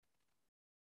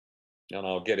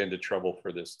I'll get into trouble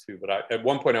for this too, but at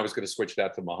one point I was going to switch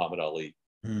that to Muhammad Ali.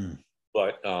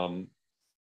 But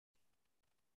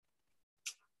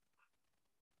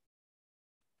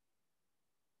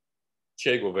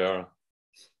Che Guevara.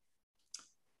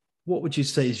 What would you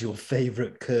say is your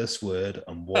favorite curse word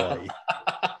and why?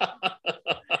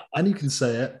 And you can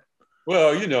say it.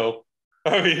 Well, you know,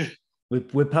 I mean,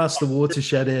 we're past the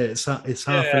watershed here. It's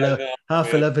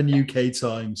half 11 UK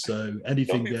time, so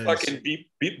anything goes. Fucking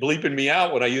bleeping me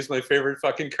out when I use my favorite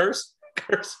fucking curse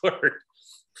word.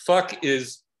 Fuck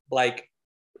is like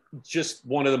just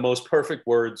one of the most perfect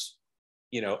words,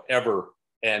 you know, ever.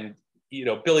 And you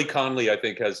know, Billy Connolly, I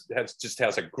think, has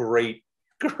a great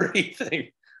thing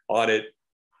on it,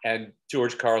 and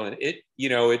George Carlin. You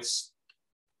know, it's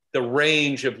the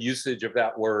range of usage of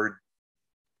that word.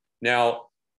 Now,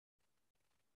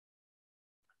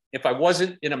 if I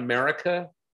wasn't in America,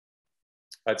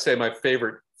 I'd say my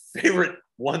favorite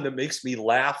one that makes me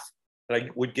laugh and I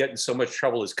would get in so much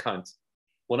trouble is cunt.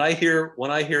 When I hear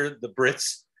the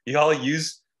Brits, y'all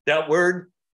use that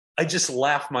word, I just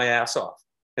laugh my ass off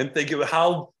and think of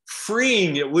how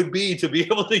freeing it would be to be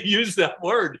able to use that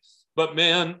word. But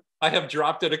man, I have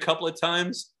dropped it a couple of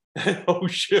times. And oh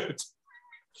shit.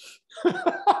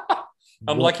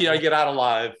 I'm lucky I get out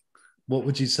alive. What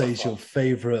would you say is your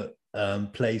favorite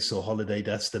place or holiday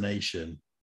destination?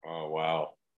 Oh,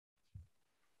 wow.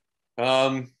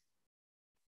 I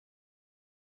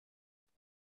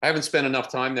haven't spent enough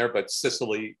time there, but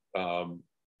Sicily,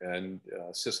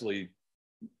 Sicily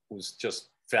was just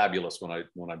fabulous when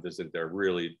I visited there.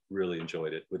 Really, really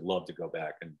enjoyed it. Would love to go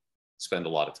back and spend a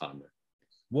lot of time there.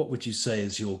 What would you say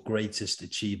is your greatest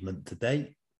achievement to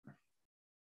date?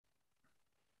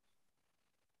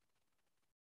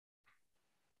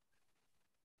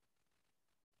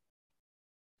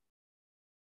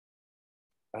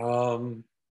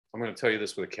 I'm going to tell you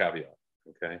this with a caveat,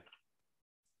 okay?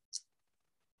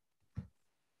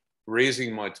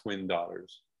 Raising my twin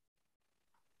daughters.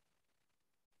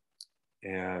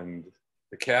 And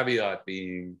the caveat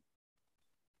being,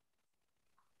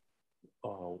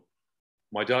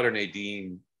 my daughter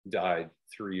Nadine died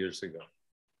 3 years ago.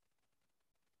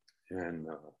 And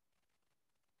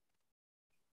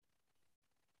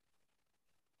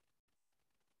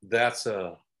that's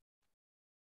a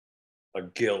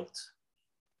guilt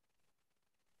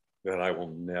that I will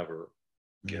never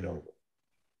get over.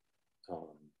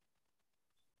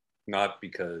 Not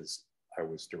because I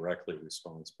was directly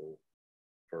responsible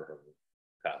for her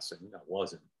passing. I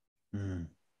wasn't.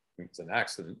 It's an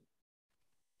accident.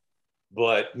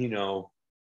 But, you know,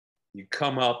 you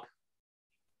come up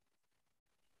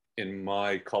in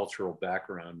my cultural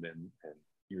background, and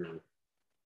you're,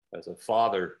 as a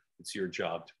father, it's your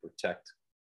job to protect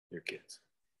your kids.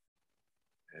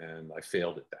 And I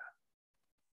failed at that.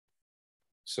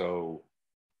 So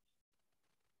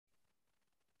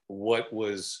what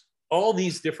was all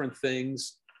these different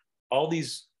things, all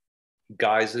these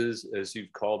guises, as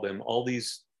you've called them, all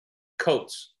these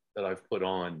coats that I've put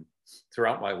on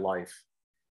throughout my life,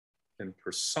 and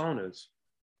personas,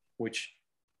 which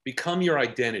become your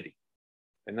identity.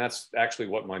 And that's actually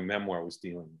what my memoir was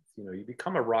dealing with. You know, you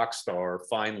become a rock star,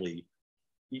 finally,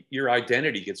 your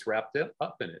identity gets wrapped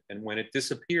up in it. And when it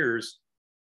disappears,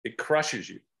 it crushes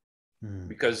you,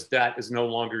 because that is no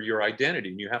longer your identity.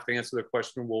 And you have to answer the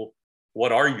question, well,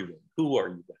 what are you then? Who are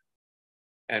you then?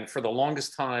 And for the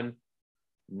longest time,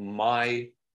 my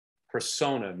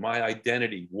persona, my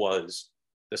identity was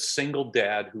the single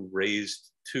dad who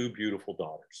raised two beautiful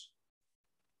daughters.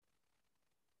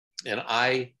 And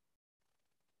I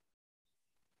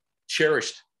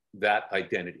cherished that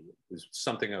identity. It was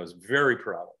something I was very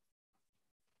proud of,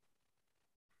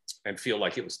 and feel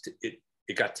like it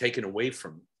got taken away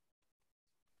from me.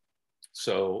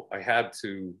 So I had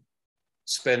to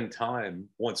spend time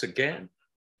once again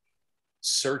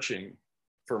searching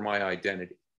for my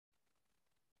identity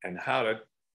and how to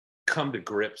come to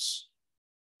grips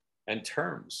and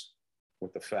terms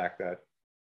with the fact that,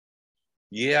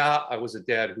 yeah, I was a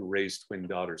dad who raised twin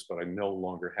daughters, but I no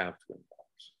longer have twin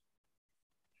daughters.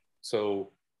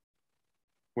 So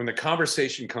when the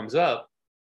conversation comes up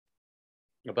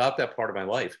about that part of my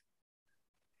life,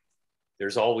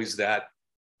 there's always that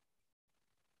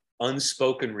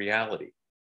unspoken reality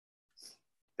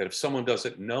that if someone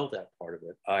doesn't know that part of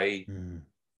it, I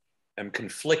am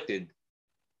conflicted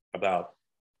about,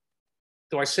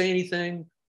 do I say anything?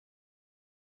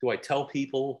 Do I tell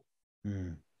people?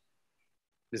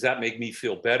 Does that make me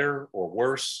feel better or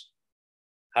worse?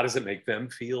 How does it make them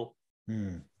feel?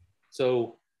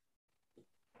 So,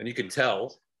 and you can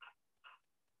tell,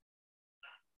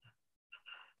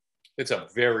 it's a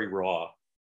very raw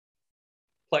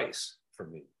place for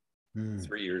me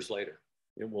 3 years later.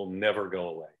 It will never go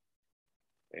away.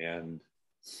 And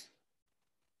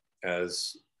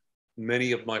as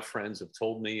many of my friends have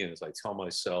told me, and as I tell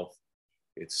myself,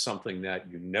 it's something that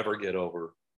you never get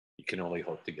over. You can only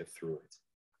hope to get through it.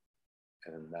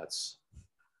 And that's,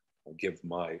 I give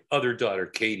my other daughter,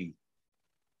 Katie,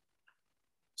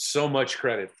 so much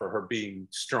credit for her being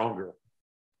stronger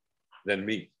than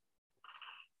me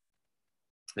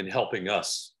and helping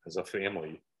us as a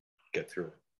family get through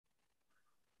it.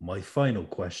 My final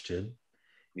question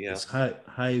is, how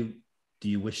do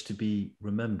you wish to be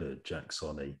remembered, Jack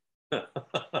Sonni?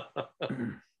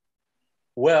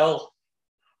 Well,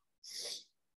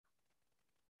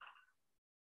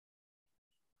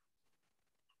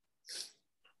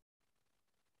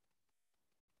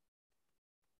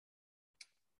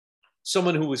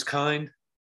 someone who was kind,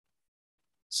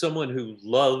 someone who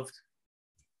loved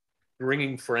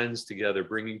bringing friends together,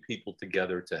 bringing people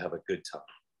together to have a good time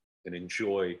and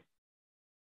enjoy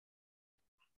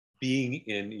being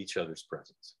in each other's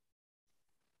presence.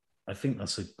 I think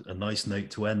that's a nice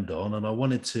note to end on. And I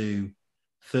wanted to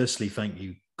firstly thank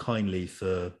you kindly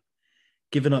for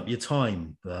giving up your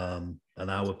time, an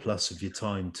hour plus of your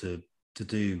time to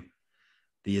do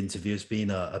the interview. It's been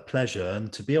a pleasure.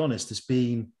 And to be honest, it's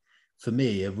been, for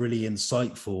me, a really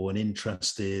insightful and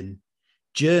interesting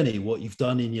journey, what you've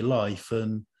done in your life.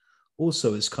 And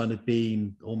also it's kind of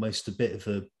been almost a bit of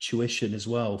a tuition as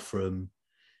well from,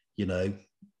 you know,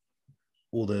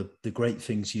 all the great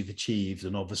things you've achieved,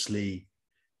 and obviously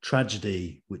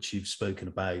tragedy, which you've spoken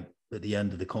about at the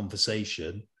end of the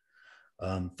conversation.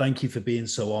 Thank you for being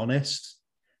so honest.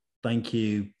 Thank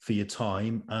you for your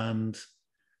time. And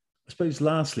I suppose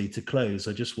lastly, to close,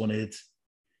 I just wanted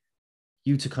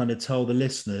you to kind of tell the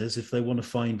listeners, if they want to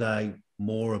find out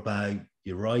more about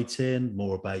your writing,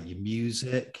 more about your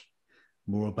music,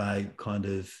 more about kind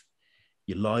of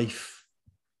your life,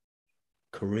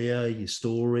 career, your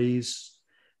stories,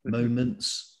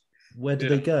 moments, where do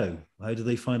they go? How do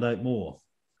they find out more?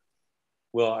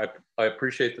 Well, I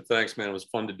appreciate the thanks, man. It was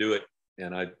fun to do it.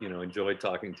 And I, enjoyed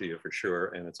talking to you for sure.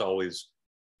 And it's always,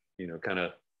 kind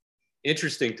of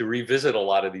interesting to revisit a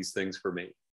lot of these things for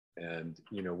me. And,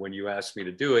 when you ask me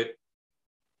to do it,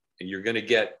 and you're going to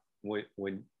get, when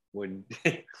when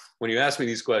you ask me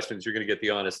these questions, you're going to get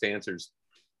the honest answers.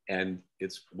 And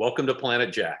it's welcome to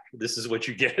Planet Jack. This is what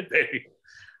you get, baby.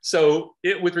 So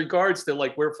with regards to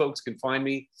like where folks can find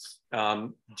me,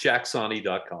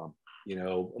 jacksonni.com. You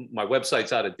know, my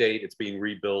website's out of date. It's being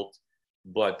rebuilt,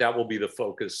 but that will be the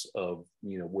focus of,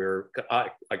 you know, where I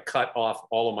cut off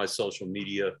all of my social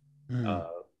media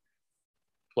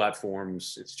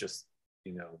platforms. It's just,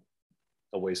 you know,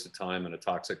 a waste of time and a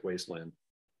toxic wasteland.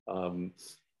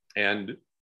 And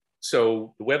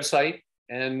so the website,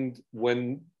 and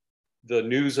when the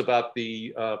news about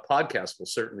the podcast will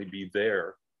certainly be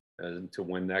there until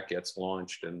when that gets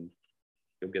launched, and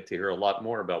you'll get to hear a lot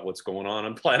more about what's going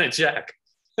on Planet Jack.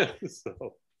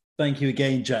 So. Thank you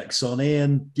again, Jack Sonni.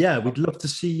 And yeah, we'd love to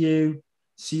see you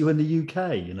in the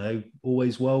UK, you know,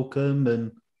 always welcome,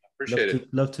 and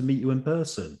love to meet you in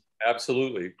person.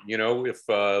 Absolutely. You know, if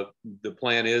the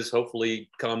plan is hopefully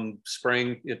come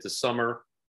spring into summer,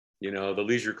 you know, the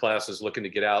leisure class is looking to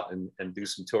get out and do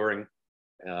some touring.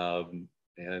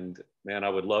 And man, I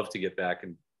would love to get back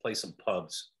and play some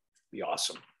pubs. Be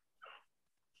awesome.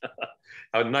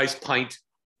 Have a nice pint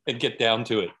and get down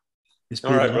to it. It's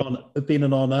been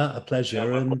an honor, a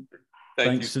pleasure, and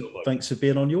thanks for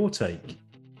being on your take.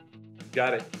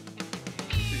 Got it.